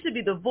and to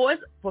be the voice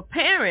for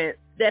parents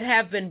that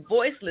have been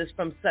voiceless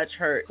from such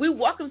hurt. We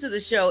welcome to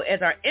the show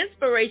as our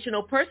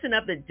inspirational person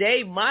of the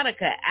day,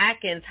 Monica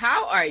Atkins.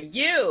 How are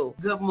you?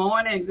 Good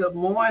morning. Good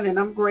morning.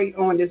 I'm great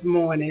on this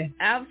morning.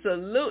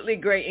 Absolutely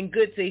great and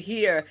good to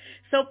hear.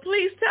 So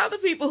please tell the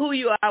people who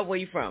you are, where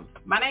you're from.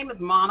 My name is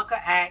Monica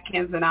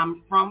Atkins, and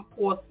I'm from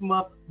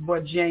Portsmouth,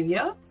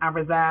 Virginia. I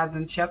reside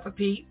in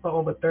Chesapeake for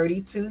over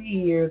 32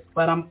 years,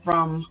 but I'm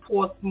from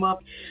Portsmouth.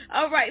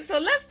 All right, so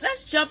let's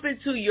jump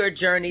into your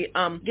journey.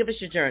 Give us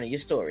your journey,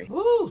 your story.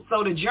 Woo!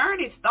 So the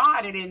journey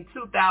started in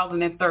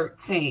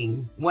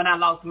 2013 when I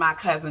lost my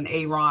cousin,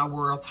 Aaron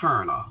World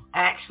Turner.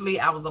 Actually,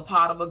 I was a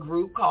part of a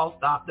group called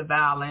Stop the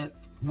Violence,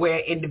 where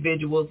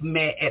individuals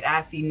met at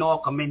IC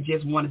Norcom and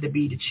just wanted to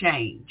be the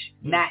change,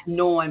 not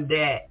knowing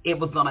that it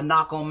was going to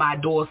knock on my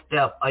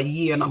doorstep a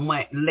year and a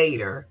month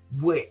later,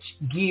 which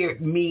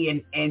geared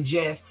me and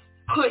just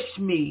pushed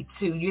me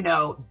to, you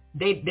know,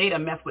 they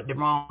done messed with the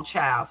wrong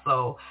child.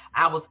 So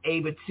I was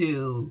able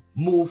to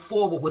move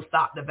forward with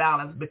Stop the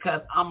Violence because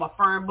I'm a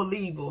firm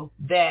believer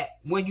that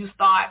when you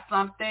start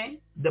something,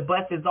 the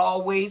bus is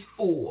always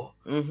full.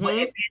 Mm-hmm. But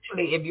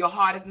eventually, if your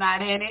heart is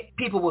not in it,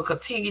 people will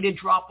continue to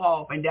drop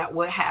off, and that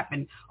will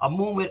happen. A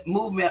movement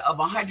of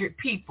 100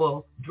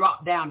 people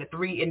dropped down to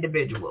 3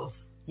 individuals.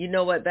 You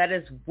know what? That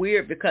is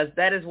weird because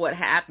that is what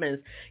happens.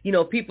 You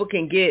know, people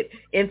can get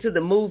into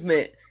the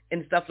movement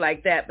and stuff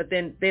like that, but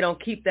then they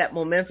don't keep that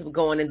momentum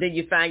going, and then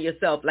you find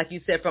yourself, like you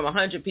said, from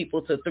 100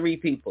 people to 3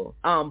 people.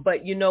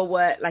 But you know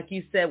what? Like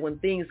you said, when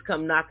things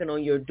come knocking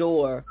on your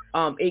door,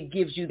 it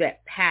gives you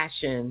that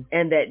passion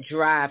and that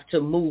drive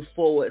to move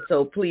forward.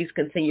 So please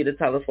continue to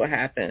tell us what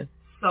happened.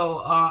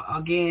 So,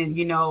 again,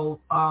 you know,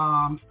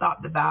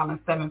 Stop the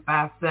Violence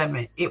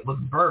 757, it was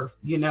birthed,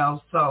 you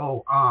know.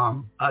 So,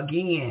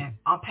 again,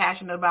 I'm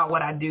passionate about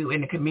what I do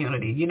in the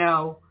community, you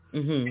know.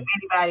 Mm-hmm. If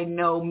anybody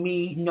know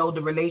me, know the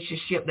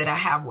relationship that I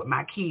have with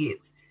my kids.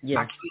 Yes.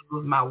 My kids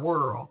was my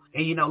world.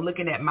 And, you know,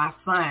 looking at my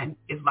son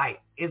is like,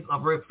 it's a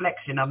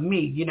reflection of me,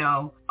 you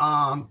know.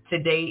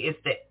 Today is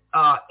the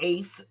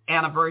 8th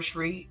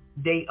anniversary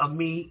date of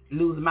me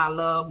losing my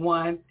loved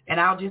one. And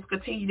I'll just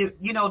continue to,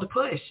 you know, to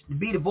push, to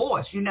be the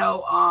voice, you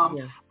know.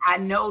 Yeah. I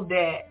know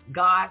that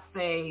God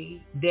say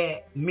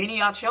that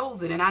many are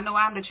chosen, and I know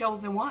I'm the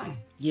chosen one.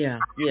 Yeah,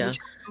 yeah.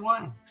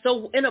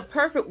 So in a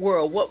perfect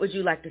world, what would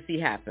you like to see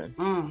happen?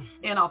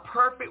 In a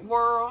perfect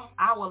world,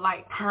 I would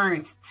like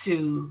parents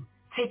to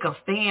take a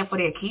stand for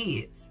their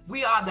kids.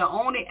 We are the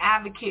only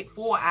advocate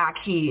for our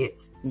kids.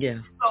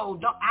 Yeah. So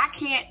I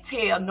can't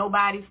tell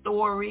nobody's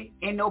story,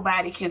 and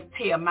nobody can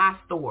tell my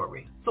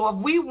story. So if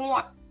we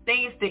want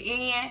things to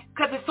end,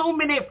 because there's so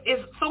many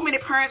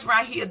parents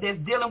right here that's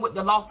dealing with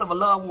the loss of a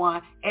loved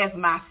one as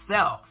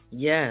myself.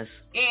 Yes.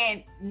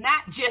 And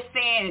not just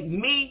saying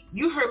me,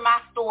 you heard my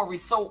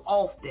story so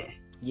often.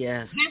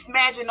 Yes. Just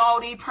imagine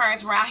all these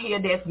parents around here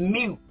that's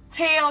mute.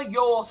 Tell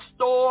your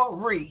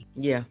story.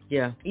 Yeah,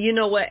 yeah. You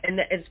know what? And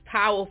it's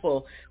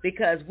powerful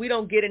because we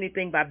don't get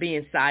anything by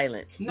being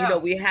silent. No. You know,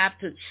 we have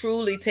to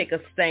truly take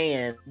a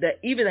stand.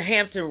 Even the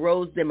Hampton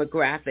Roads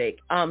demographic,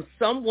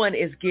 someone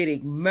is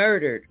getting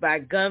murdered by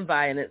gun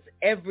violence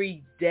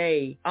every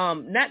day.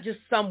 Not just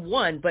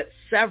someone, but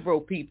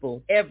several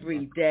people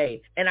every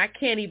day. And I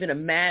can't even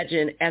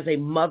imagine as a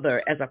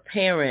mother, as a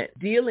parent,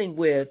 dealing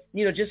with,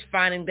 you know, just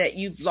finding that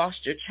you've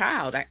lost your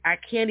child. I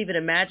can't even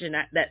imagine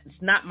that. That's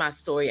not my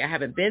story. I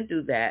haven't been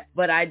through that,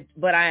 but I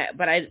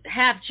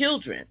have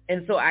children,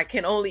 and so I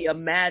can only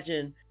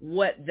imagine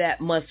what that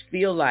must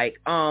feel like.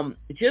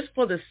 Just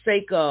for the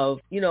sake of,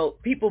 you know,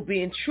 people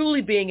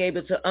truly being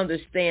able to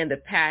understand the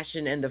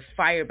passion and the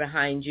fire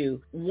behind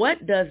you.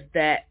 What does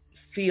that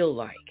feel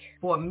like?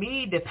 For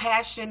me, the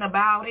passion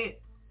about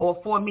it, or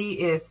for me,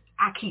 is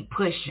I keep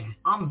pushing.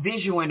 I'm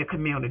visual in the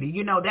community.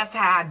 You know, that's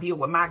how I deal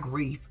with my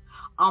grief.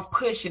 I'm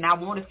pushing. I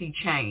want to see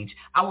change.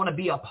 I want to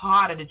be a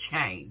part of the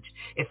change.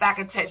 If I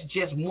can touch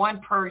just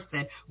one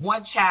person,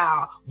 one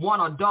child, one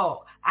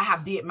adult, I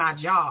have did my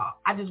job.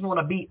 I just want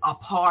to be a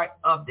part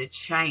of the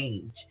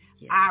change.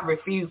 Yes. I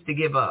refuse to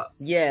give up.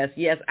 Yes.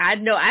 I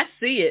know. I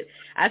see it.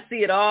 I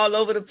see it all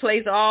over the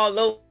place,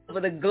 all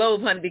over the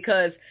globe, honey,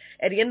 because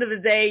at the end of the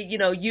day, you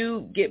know,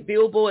 you get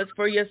billboards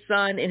for your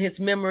son in his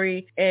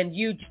memory, and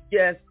you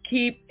just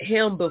keep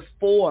him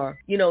before,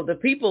 you know, the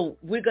people.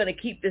 We're going to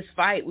keep this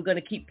fight. We're going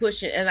to keep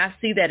pushing. And I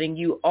see that in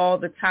you all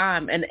the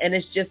time. And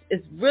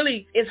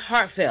it's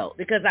heartfelt,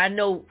 because I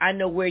know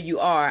where you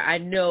are. I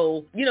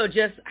know, you know,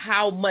 just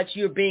how much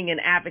you're being an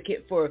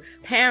advocate for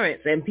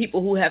parents and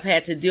people who have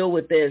had to deal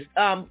with this.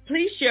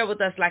 Please share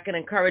with us like an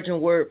encouraging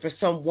word for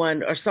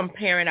someone or some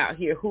parent out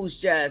here who's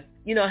just,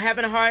 you know,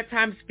 having a hard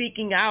time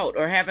speaking out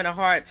or having a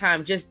hard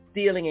time just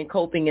dealing and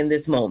coping in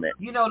this moment.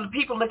 You know,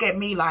 people look at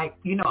me like,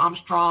 you know, I'm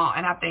strong,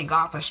 and I thank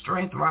God for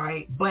strength,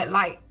 right? But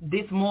like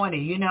this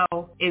morning, you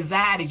know,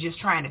 anxiety just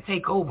trying to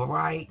take over,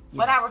 right? Yeah.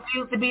 But I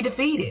refuse to be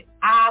defeated.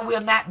 I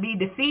will not be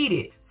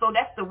defeated. So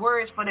that's the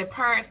words for the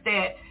parents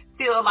that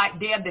feel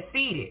like they're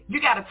defeated. You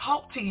got to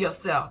talk to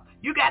yourself.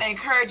 You got to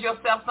encourage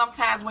yourself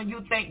sometimes when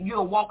you think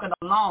you're walking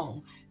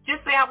alone.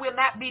 Just say, I will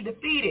not be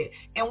defeated.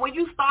 And when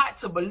you start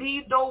to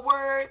believe those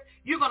words,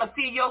 you're going to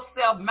see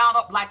yourself mount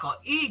up like an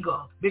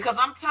eagle. Because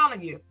I'm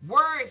telling you,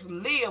 words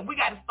live. We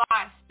got to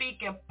start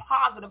speaking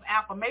positive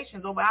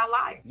affirmations over our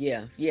life.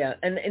 Yeah.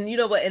 And you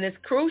know what? And it's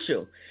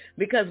crucial,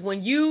 because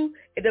when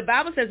the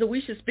Bible says that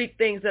we should speak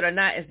things that are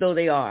not as though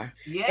they are.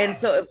 Yeah. And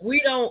so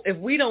if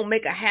we don't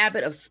make a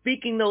habit of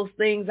speaking those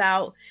things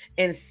out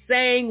and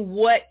saying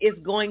what it's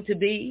going to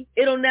be,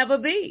 it'll never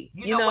be.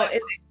 You know what?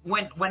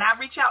 When I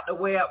reach out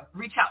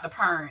to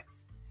parents,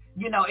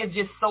 you know, it's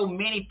just so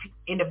many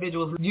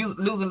individuals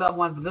losing loved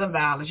ones to gun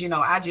violence. You know,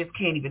 I just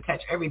can't even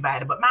touch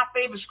everybody. But my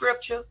favorite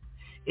scripture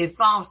is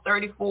Psalms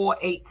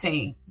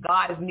 34:18.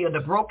 God is near the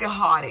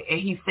brokenhearted, and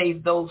he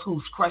saves those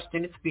who's crushed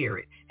in the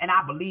spirit. And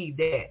I believe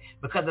that,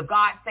 because if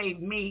God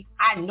saved me,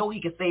 I know he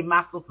can save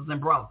my sisters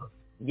and brothers.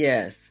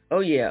 Yes.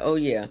 Oh,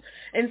 yeah.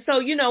 And so,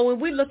 you know,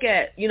 when we look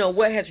at, you know,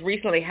 what has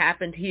recently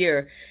happened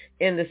here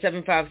in the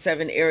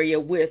 757 area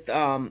with,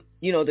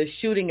 you know, the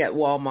shooting at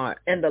Walmart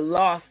and the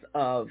loss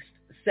of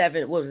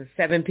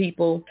 7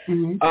 people.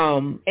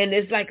 Mm-hmm. And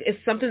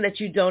it's something that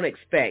you don't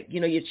expect. You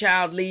know, your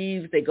child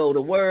leaves, they go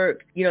to work,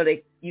 you know,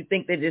 you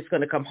think they're just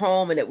going to come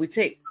home, and that we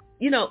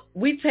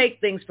take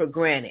things for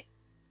granted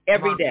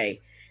every day,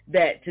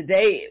 that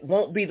today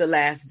won't be the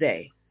last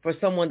day for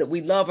someone that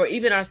we love, or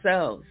even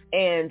ourselves.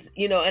 And,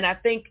 you know, and I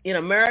think in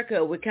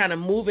America, we're kind of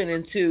moving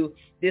into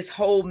this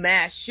whole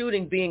mass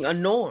shooting being a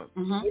norm.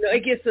 Mm-hmm. You know,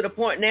 it gets to the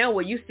point now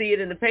where you see it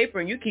in the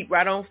paper and you keep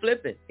right on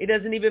flipping. It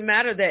doesn't even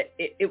matter that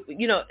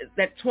you know,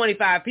 that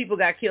 25 people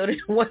got killed at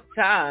one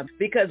time,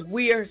 because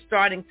we are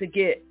starting to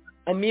get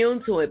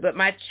immune to it. But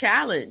my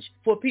challenge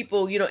for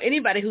people, you know,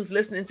 anybody who's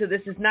listening to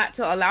this, is not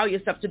to allow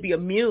yourself to be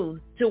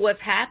immune to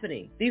what's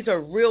happening. These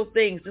are real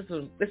things.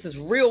 This is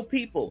real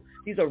people.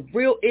 These are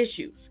real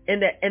issues,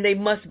 and they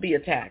must be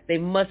attacked. They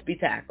must be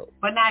tackled.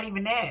 But not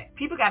even that.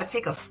 People got to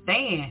take a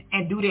stand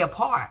and do their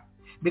part,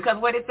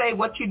 because what they say,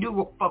 what you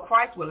do for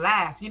Christ will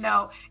last, you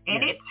know.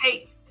 And it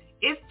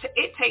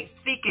takes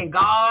seeking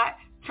God,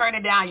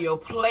 turning down your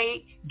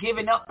plate,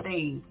 giving up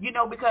things, you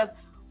know, because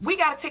we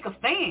got to take a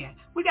stand.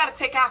 We got to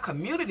take our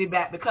community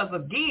back, because,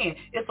 again,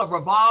 it's a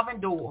revolving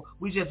door.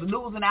 We just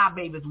losing our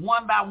babies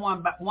one by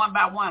one.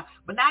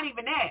 But not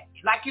even that.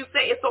 Like you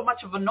say, it's so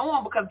much of a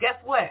norm, because guess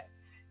what?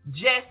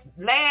 Just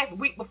last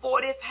week before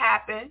this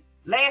happened,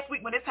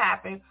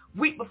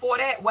 week before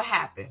that, what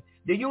happened?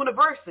 The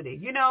university,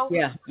 you know?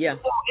 Yeah.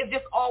 It's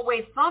just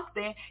always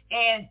something.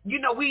 And, you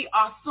know, we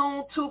are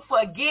soon to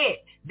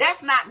forget.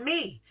 That's not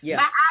me. Yeah.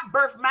 I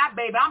birthed my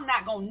baby. I'm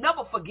not going to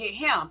never forget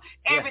him.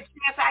 Every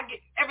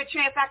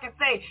chance I can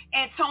say,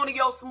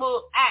 Antonio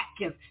Smooth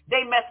Atkins,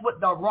 they mess with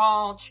the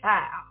wrong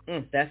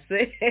child. That's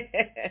it.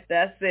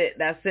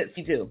 That's it for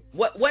you.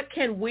 What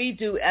can we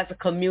do as a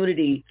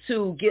community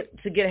to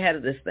get ahead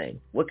of this thing?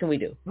 What can we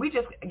do? We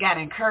just got to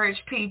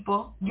encourage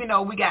people. You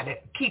know, we got to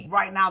keep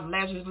writing out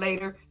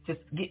legislator to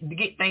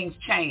get things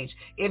changed.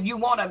 If you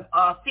want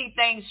to see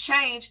things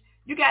change,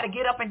 you got to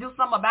get up and do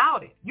something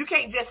about it. You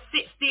can't just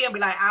sit still and be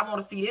like, I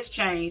want to see this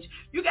change.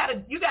 You got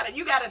to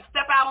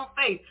step out on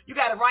faith. You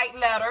got to write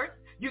letters.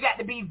 You got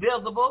to be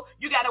visible.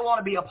 You got to want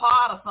to be a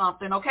part of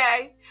something,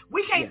 okay?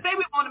 We can't say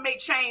we want to make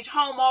change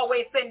home,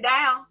 always sitting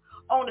down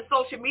on the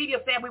social media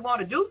saying we want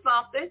to do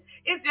something.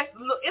 It's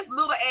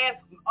little as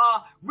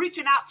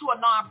reaching out to a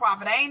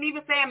nonprofit. I ain't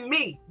even saying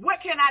me. What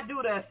can I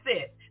do to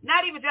assist?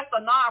 Not even just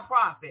a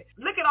nonprofit.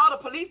 Look at all the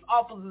police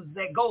officers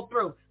that go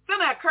through. Send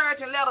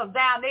encouraging letters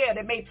down there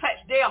that may touch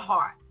their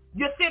heart.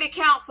 your city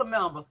council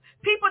members.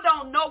 People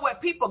don't know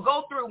what people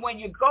go through when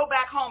you go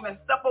back home and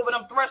step over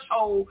them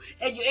thresholds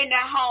and you're in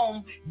that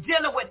home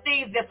dealing with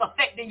things that's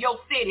affecting your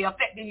city,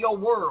 affecting your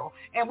world.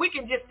 And we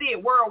can just see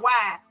it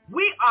worldwide.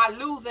 We are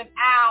losing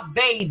our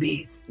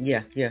babies.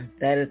 Yeah,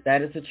 that is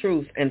the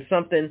truth. And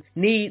something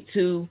needs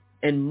to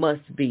and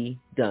must be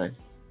done.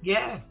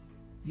 Yes.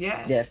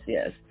 Yes.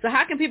 So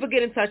how can people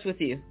get in touch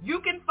with you? You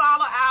can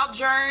follow our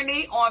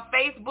journey on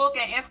Facebook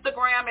and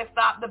Instagram at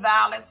Stop the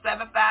Violence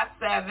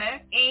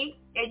 757 Inc.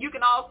 And you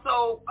can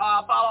also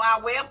follow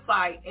our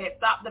website at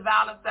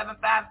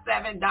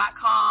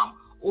stoptheviolence757.com,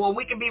 or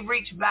we can be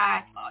reached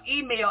by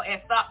email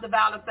at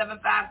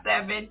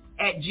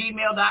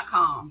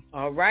stoptheviolence757@gmail.com.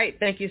 All right.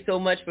 Thank you so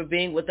much for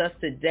being with us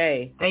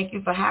today. Thank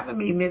you for having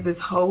me, Mrs.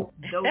 Hope.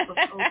 Dose of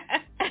Hope.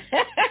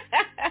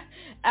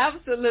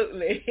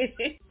 Absolutely.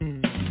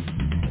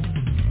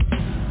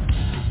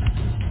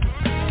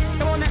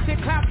 Come on, that's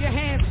it. Clap your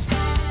hands.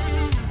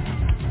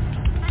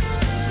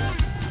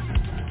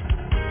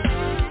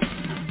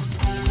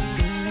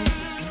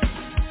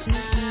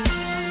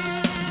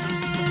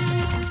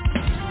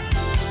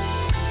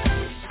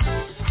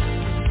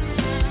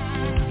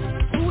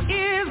 Who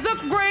is the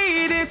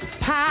greatest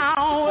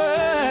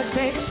power?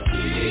 Say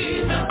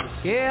Jesus.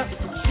 Yeah.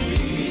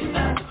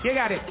 Jesus. You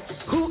got it.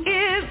 Who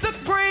is the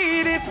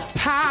greatest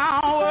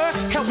power?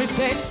 Help me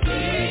say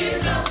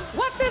Jesus.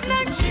 What's his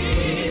name?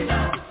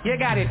 Jesus. You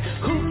got it.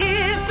 Who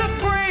is the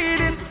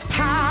greatest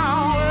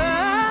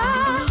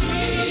power?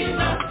 Jesus.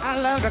 I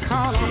love to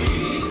call him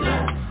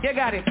Jesus. You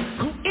got it.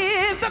 Who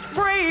is the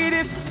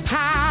greatest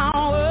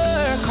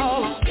power?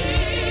 Call him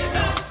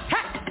Jesus. Hey.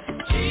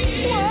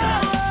 Jesus. Whoa.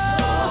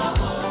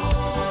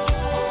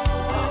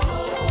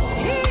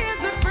 He is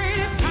the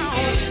greatest power.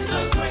 He is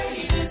the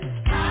greatest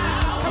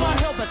power. Come on,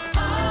 help us.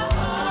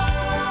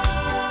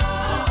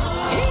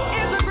 He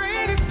is the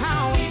greatest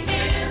power. He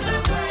is the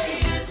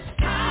greatest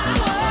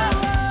power.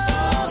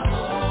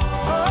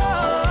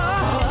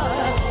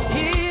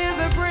 He is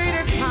the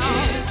greatest power.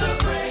 He is the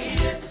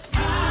greatest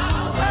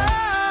power.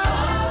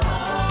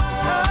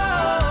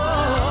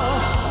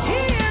 He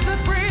is the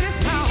greatest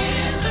power.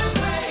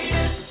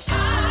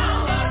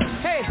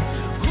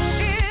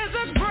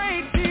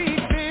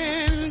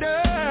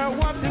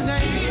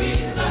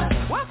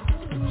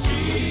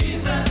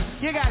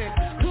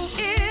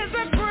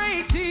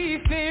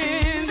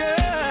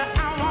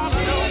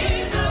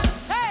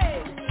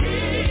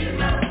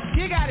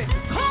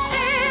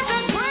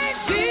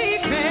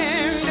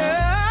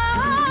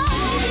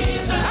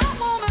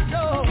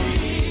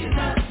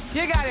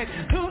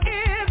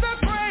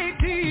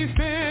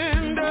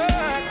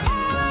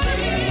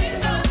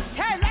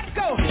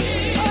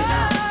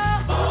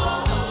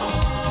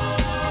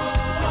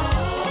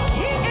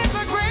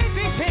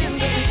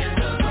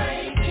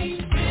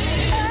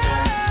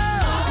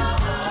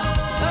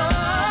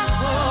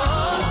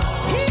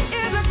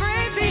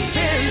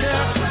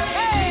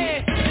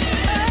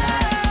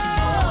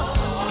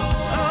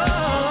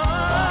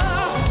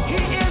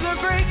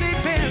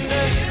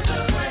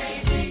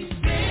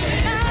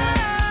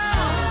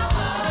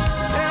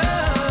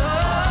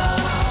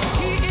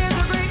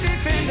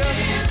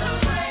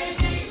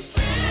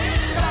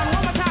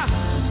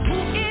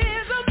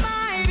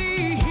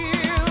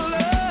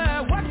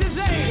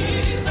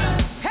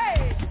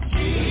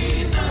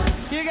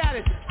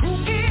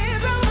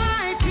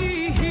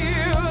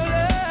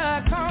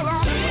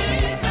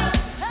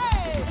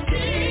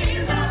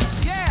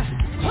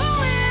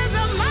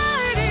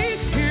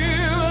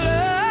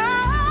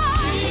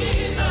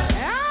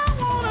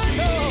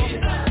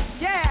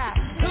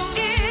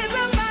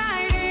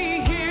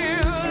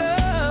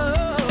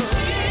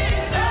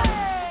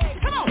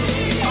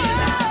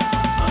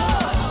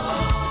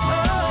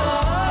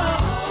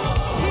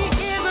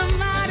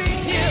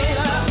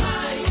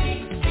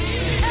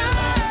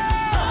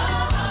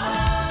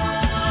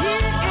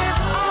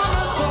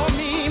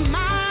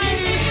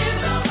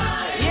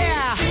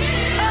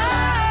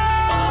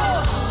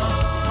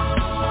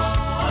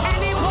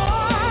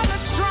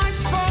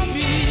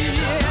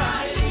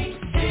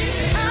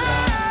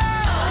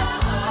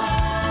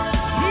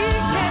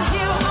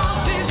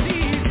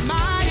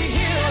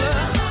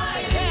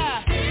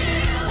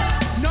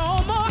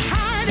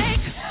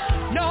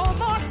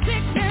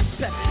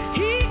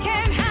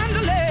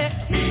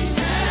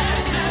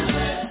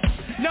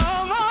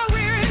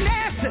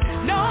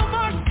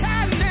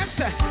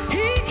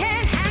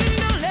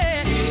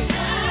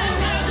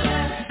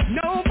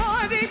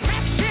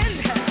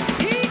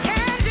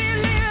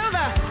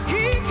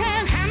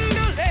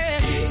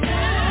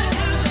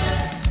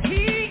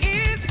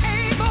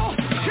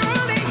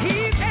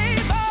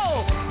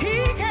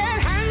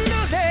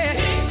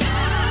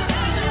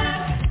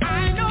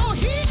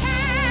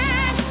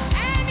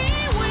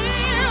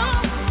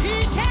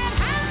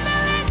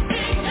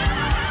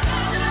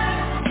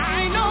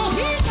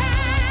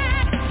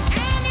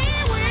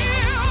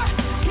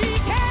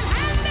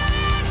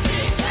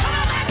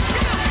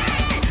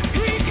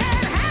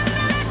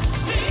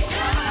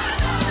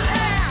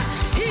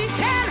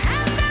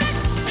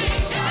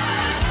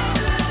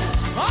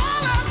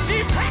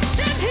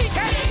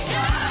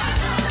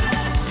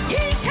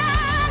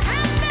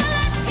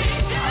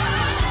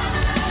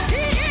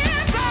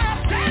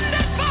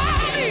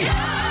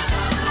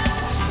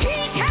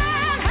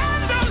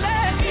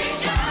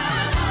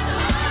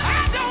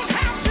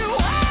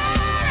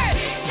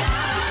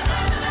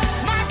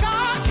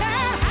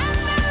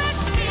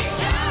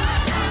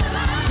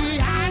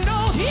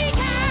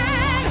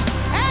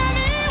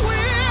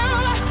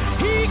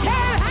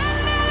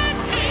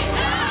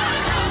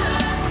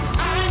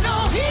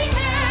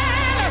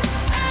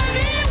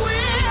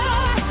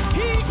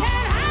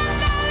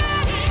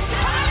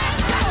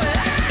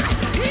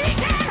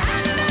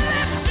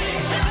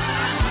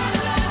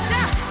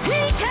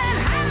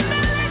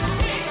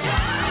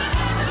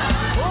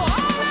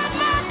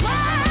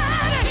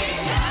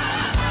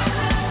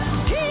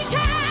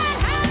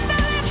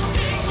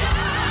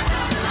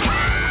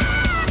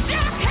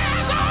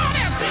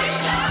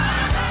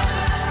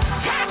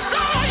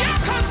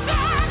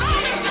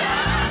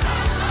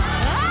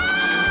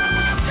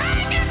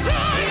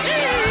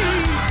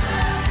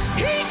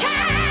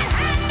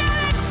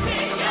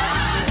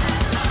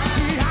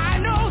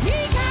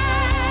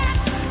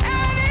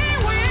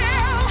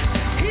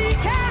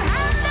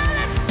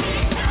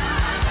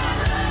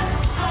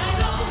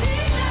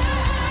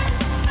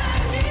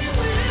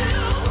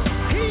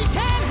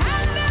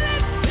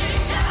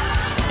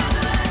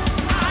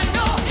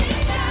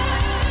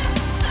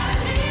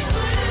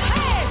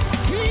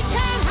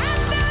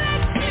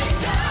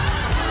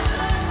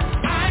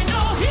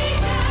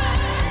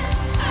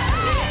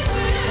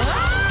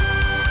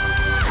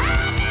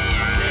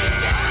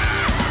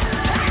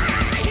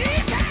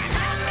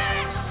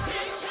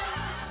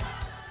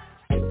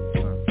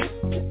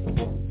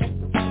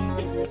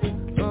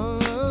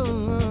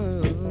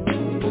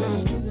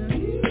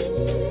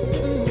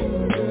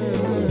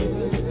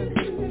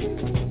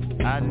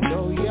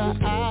 your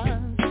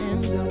eyes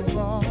in the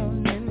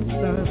morning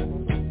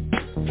sun.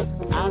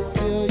 I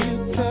feel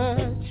you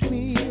touch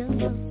me in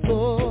the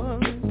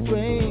pouring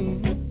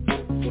rain.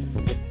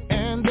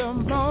 And the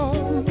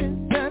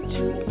moment that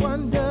you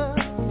wander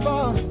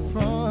far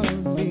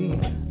from me,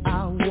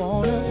 I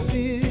wanna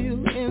feel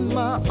you in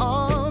my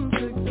arms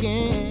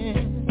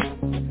again.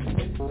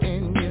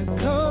 And you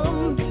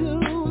come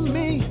to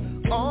me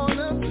on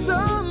a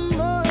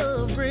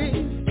summer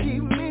breeze,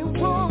 keep me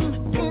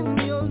warm in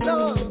your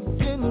love,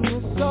 in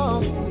your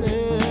soft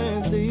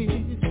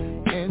leaves.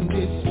 And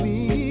it's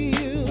me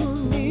you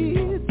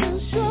need to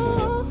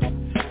show.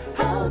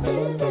 How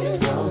deep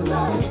is your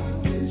love?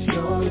 Is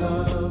your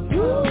love?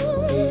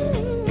 How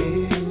deep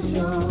is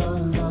your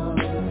love?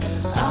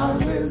 I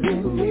really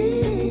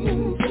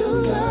need to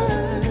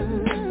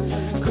learn,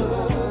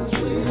 'cause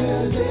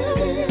we're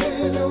living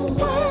in a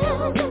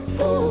world of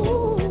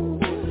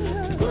fools,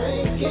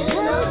 breaking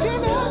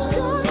us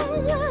down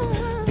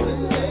when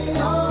they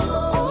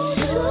all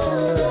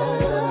should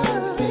let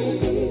us be.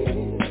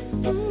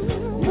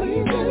 We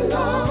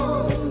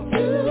belong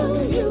to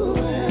you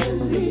and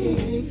me.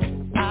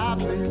 I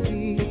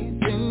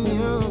believe in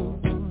you.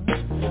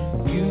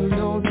 You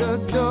know the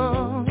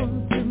door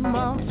to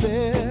my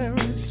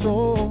very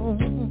soul.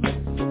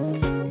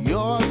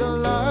 You're the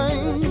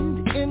light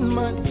in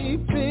my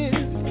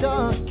deepest,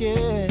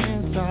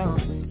 darkest hour.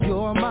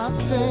 You're my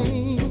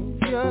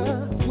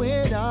savior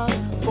when I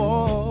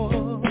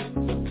fall.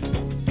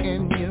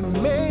 And you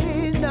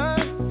may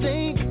not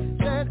think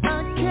that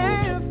I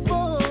care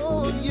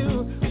for you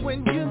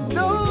when you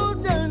know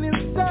down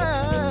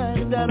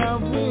inside that I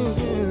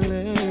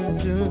really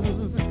do.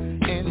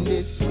 And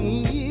it's me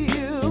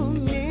you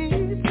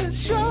need to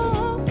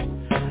show.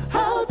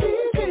 How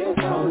deep is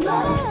your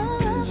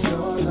love? Is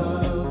your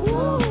love?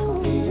 How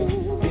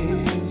deep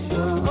is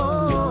your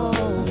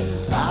love?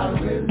 I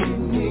really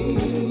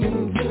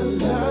need to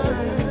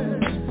learn,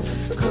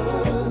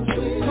 'cause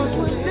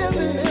we're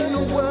living in a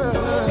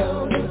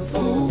world of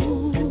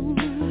fools,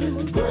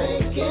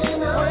 breaking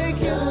us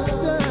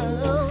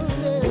down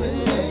when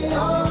they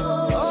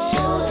all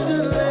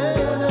should let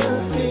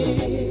us be.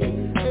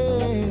 We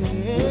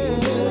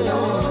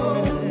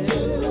belong to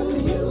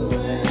you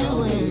and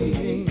me.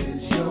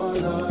 Is your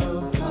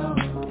love? How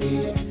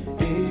deep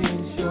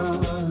is your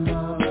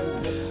love?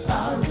 I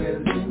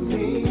really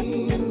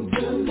need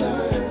to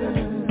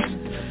learn,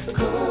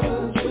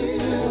 'cause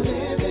we're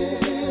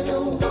living in a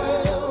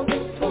world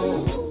of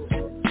fools,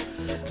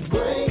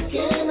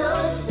 breaking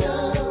us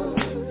down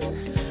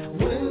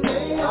when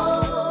they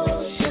all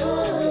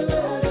should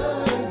let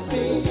us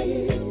be.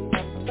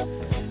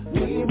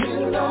 We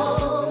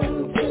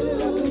belong to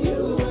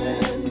you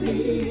and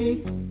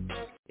me.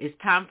 It's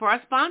time for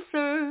our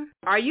sponsor.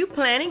 Are you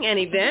planning an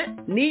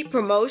event? Need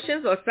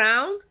promotions or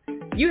sound?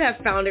 You have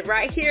found it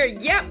right here.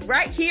 Yep,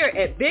 right here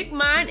at Big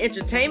Mind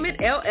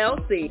Entertainment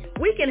LLC.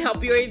 We can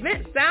help your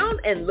event sound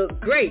and look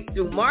great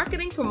through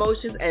marketing,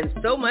 promotions, and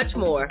so much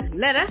more.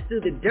 Let us do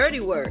the dirty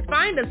work.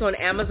 Find us on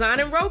Amazon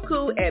and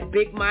Roku at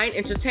Big Mind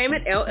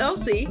Entertainment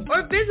LLC,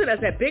 or visit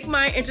us at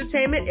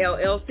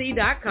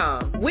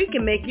BigMindEntertainmentLLC.com. We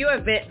can make your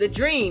event the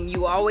dream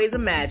you always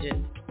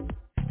imagined.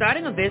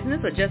 Starting a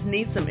business or just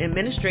need some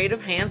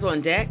administrative hands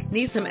on deck?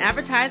 Need some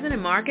advertising and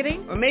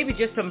marketing? Or maybe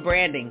just some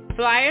branding,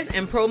 flyers,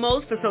 and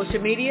promos for social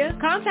media?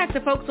 Contact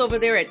the folks over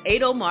there at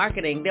Adoh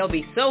Marketing. They'll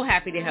be so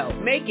happy to help.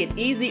 Make it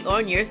easy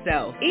on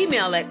yourself.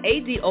 Email at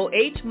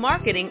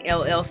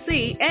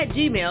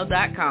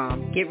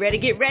adohmarketingllc@gmail.com. Get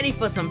ready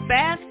for some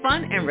fast,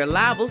 fun, and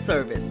reliable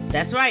service.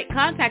 That's right.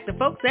 Contact the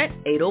folks at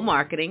Adoh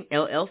Marketing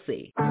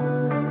LLC.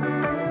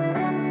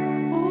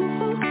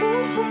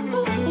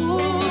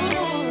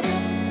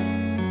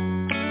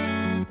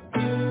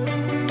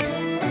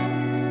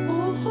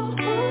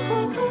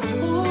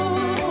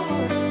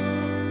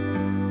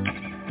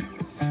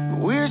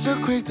 We're so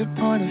quick to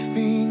point a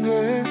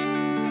finger.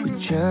 We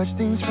judge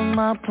things from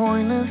our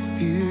point of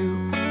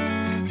view.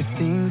 The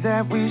things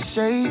that we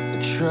say,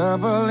 the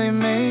trouble it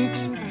makes.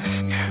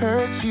 It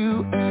hurts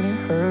you and it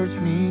hurts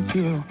me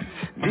too.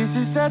 This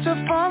is such a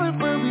fallen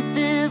world we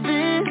live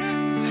in.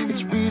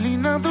 It's really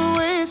not the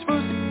way it's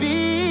supposed to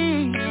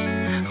be.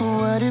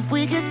 What if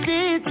we could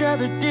see each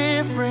other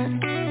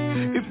different?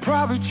 It'd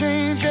probably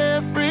change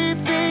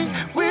everything.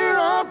 We're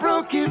all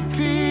broken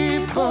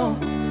people.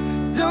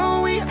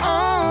 Don't we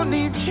all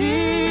need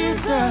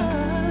Jesus?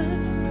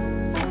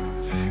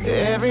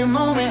 Every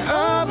moment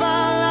of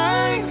our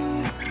life,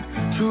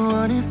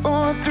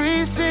 24,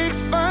 3, 6,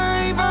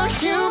 5, a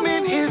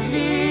human is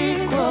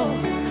equal.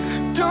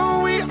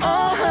 Don't we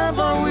all have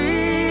our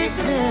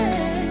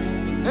weakness?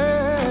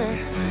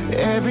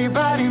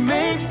 Everybody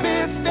makes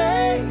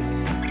mistakes.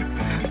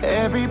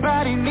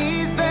 Everybody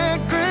needs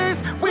that grace.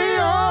 We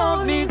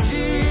all need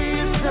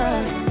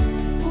Jesus.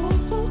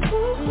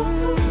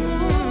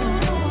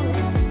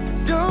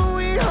 Don't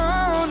we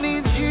all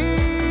need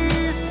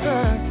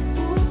Jesus?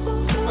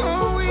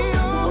 Oh, we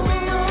all.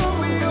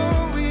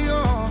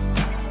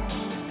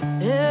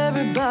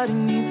 Everybody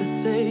needs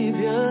a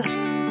savior,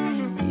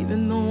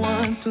 even the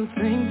ones who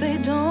think they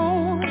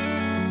don't.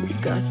 We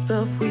got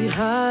stuff we we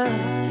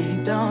hide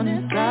deep down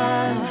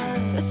inside.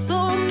 There's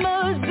so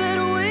much that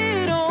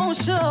we don't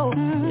show.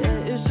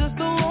 Yeah, it's just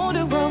the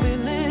wonder world we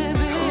live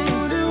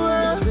in.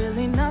 It's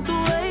really not the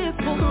way it's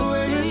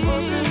supposed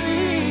to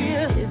be.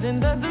 Isn't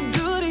that the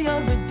beauty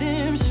of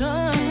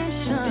redemption?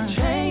 It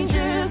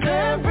changes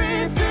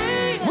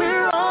everything.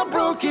 We're all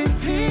broken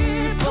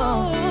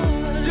people.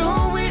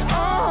 Don't we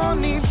all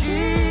need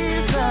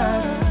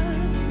Jesus?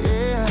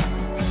 Yeah,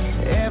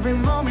 every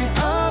moment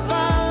of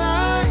our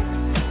life.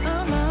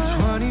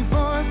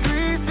 24,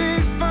 3,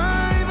 6,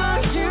 5.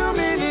 A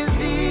human is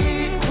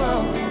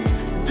equal.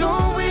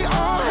 Don't we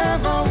all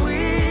have our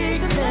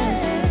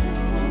weakness?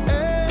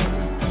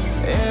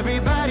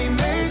 Everybody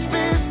makes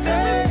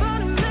mistakes.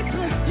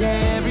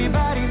 Yeah,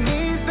 everybody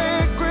needs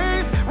that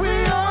grace.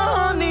 We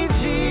all need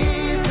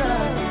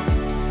Jesus.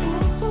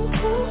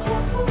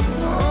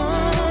 Oh,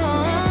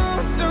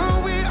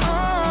 don't we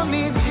all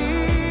need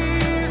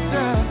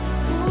Jesus?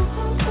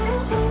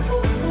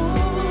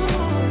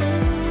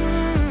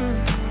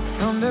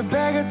 From the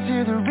beggar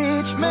to the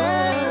rich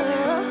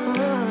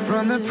man,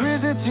 from the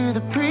prison to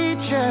the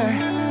preacher.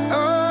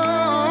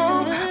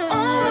 Oh,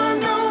 all I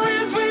know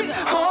is we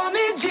all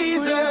need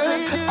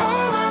Jesus.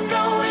 All I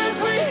know is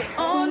we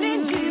all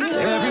need Jesus.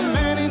 Every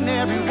man and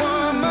every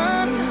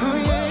woman, oh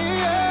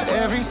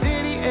yeah, every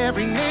city,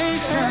 every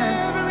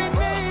nation.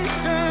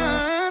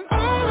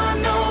 All I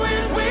know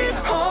is we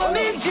all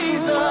need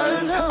Jesus.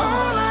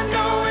 All I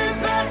know is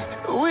that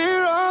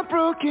we're all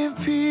broken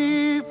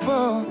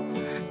people.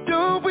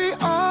 Don't we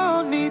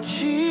all need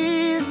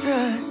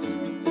Jesus?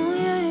 Oh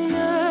yeah,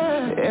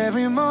 yeah.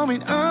 Every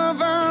moment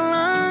of our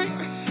lives.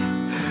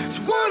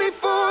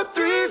 24,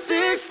 3,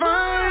 6,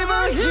 5.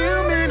 A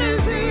human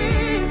is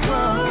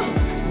equal.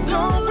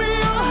 Don't we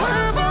all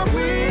have our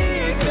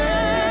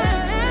weakness?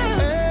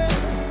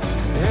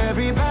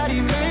 Everybody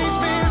makes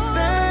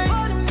mistakes.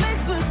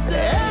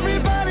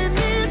 Everybody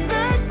needs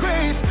that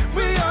grace.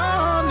 We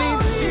all need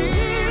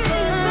Jesus.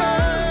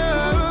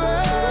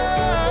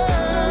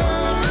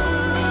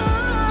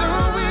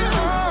 Don't we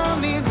all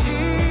need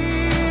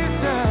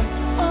Jesus?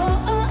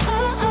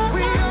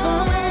 We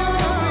all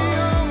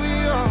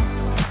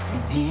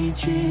need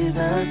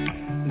Jesus.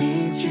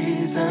 Need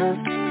Jesus.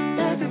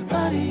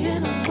 Everybody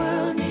in the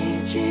world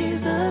need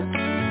Jesus.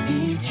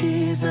 Need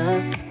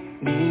Jesus.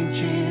 Need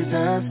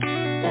Jesus.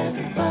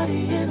 Everybody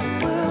in the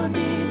world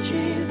need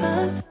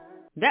Jesus.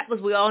 That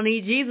was We All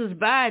Need Jesus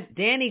by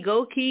Danny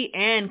Gokey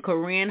and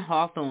Corinne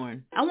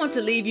Hawthorne. I want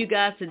to leave you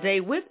guys today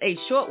with a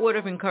short word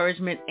of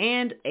encouragement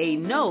and a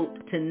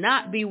note to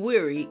not be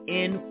weary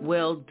in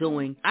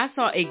well-doing. I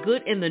saw a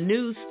good in the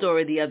news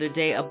story the other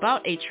day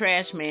about a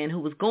trash man who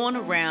was going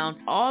around.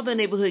 All the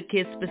neighborhood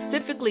kids,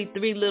 specifically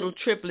 3 little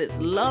triplets,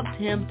 loved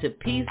him to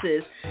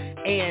pieces,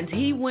 and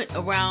he went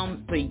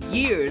around for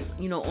years,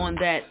 on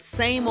that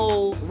same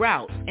old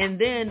route. And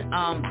then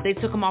they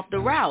took him off the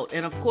route,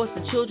 and of course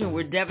the children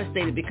were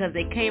devastated because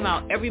they came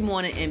out every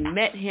morning and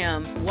met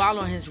him while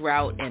on his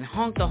route and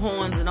honked the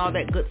horns and all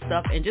that good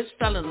stuff and just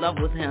fell in love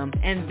with him.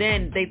 And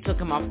then they took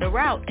him off the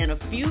route, and a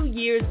few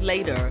years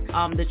later,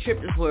 the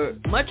triplets were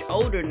much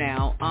older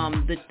now.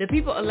 The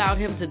people allowed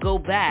him to go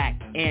back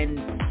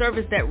and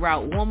service that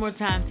route one more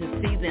time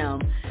to see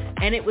them.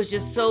 And it was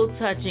just so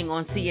touching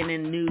on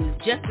CNN News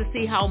just to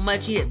see how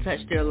much he had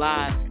touched their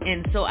lives.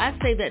 And so I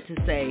say that to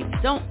say,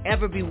 don't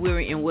ever be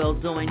weary in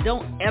well-doing.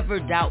 Don't ever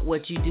doubt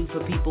what you do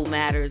for people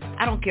matters.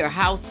 I don't care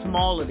how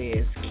small it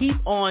is. Keep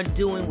on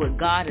doing what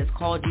God has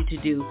called you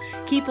to do.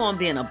 Keep on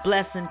being a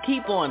blessing.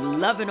 Keep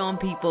on loving on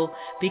people,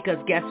 because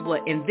guess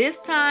what? In this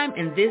time,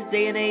 in this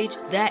day and age,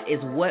 that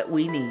is what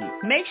we need.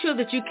 Make sure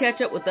that you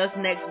catch up with us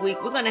next week.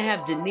 We're going to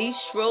have Denise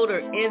Schroeder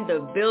in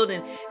the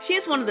building. She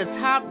is one of the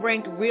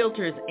top-ranked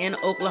realtors in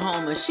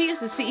Oklahoma. She is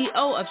the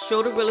CEO of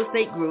Schroeder Real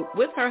Estate Group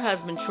with her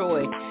husband,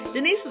 Troy.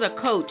 Denise is a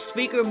coach,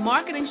 speaker,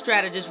 marketing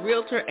strategist,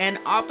 realtor, and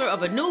author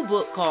of a new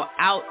book called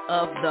Out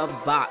of the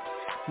Box.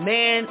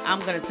 Man, I'm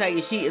going to tell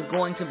you, she is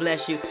going to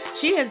bless you.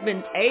 She has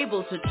been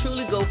able to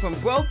truly go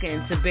from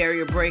broken to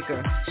barrier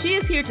breaker. She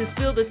is here to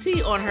spill the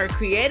tea on her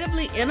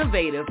creatively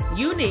innovative,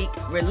 unique,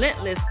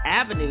 relentless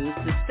avenues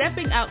to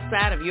stepping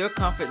outside of your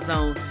comfort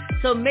zone.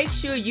 So make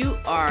sure you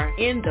are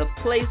in the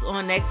place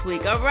on next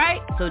week, all right?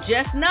 So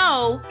just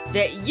know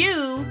that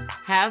you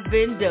have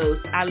been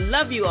dosed. I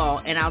love you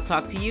all, and I'll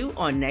talk to you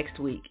on next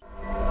week.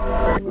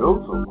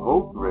 Dose of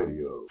Hope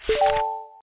Radio.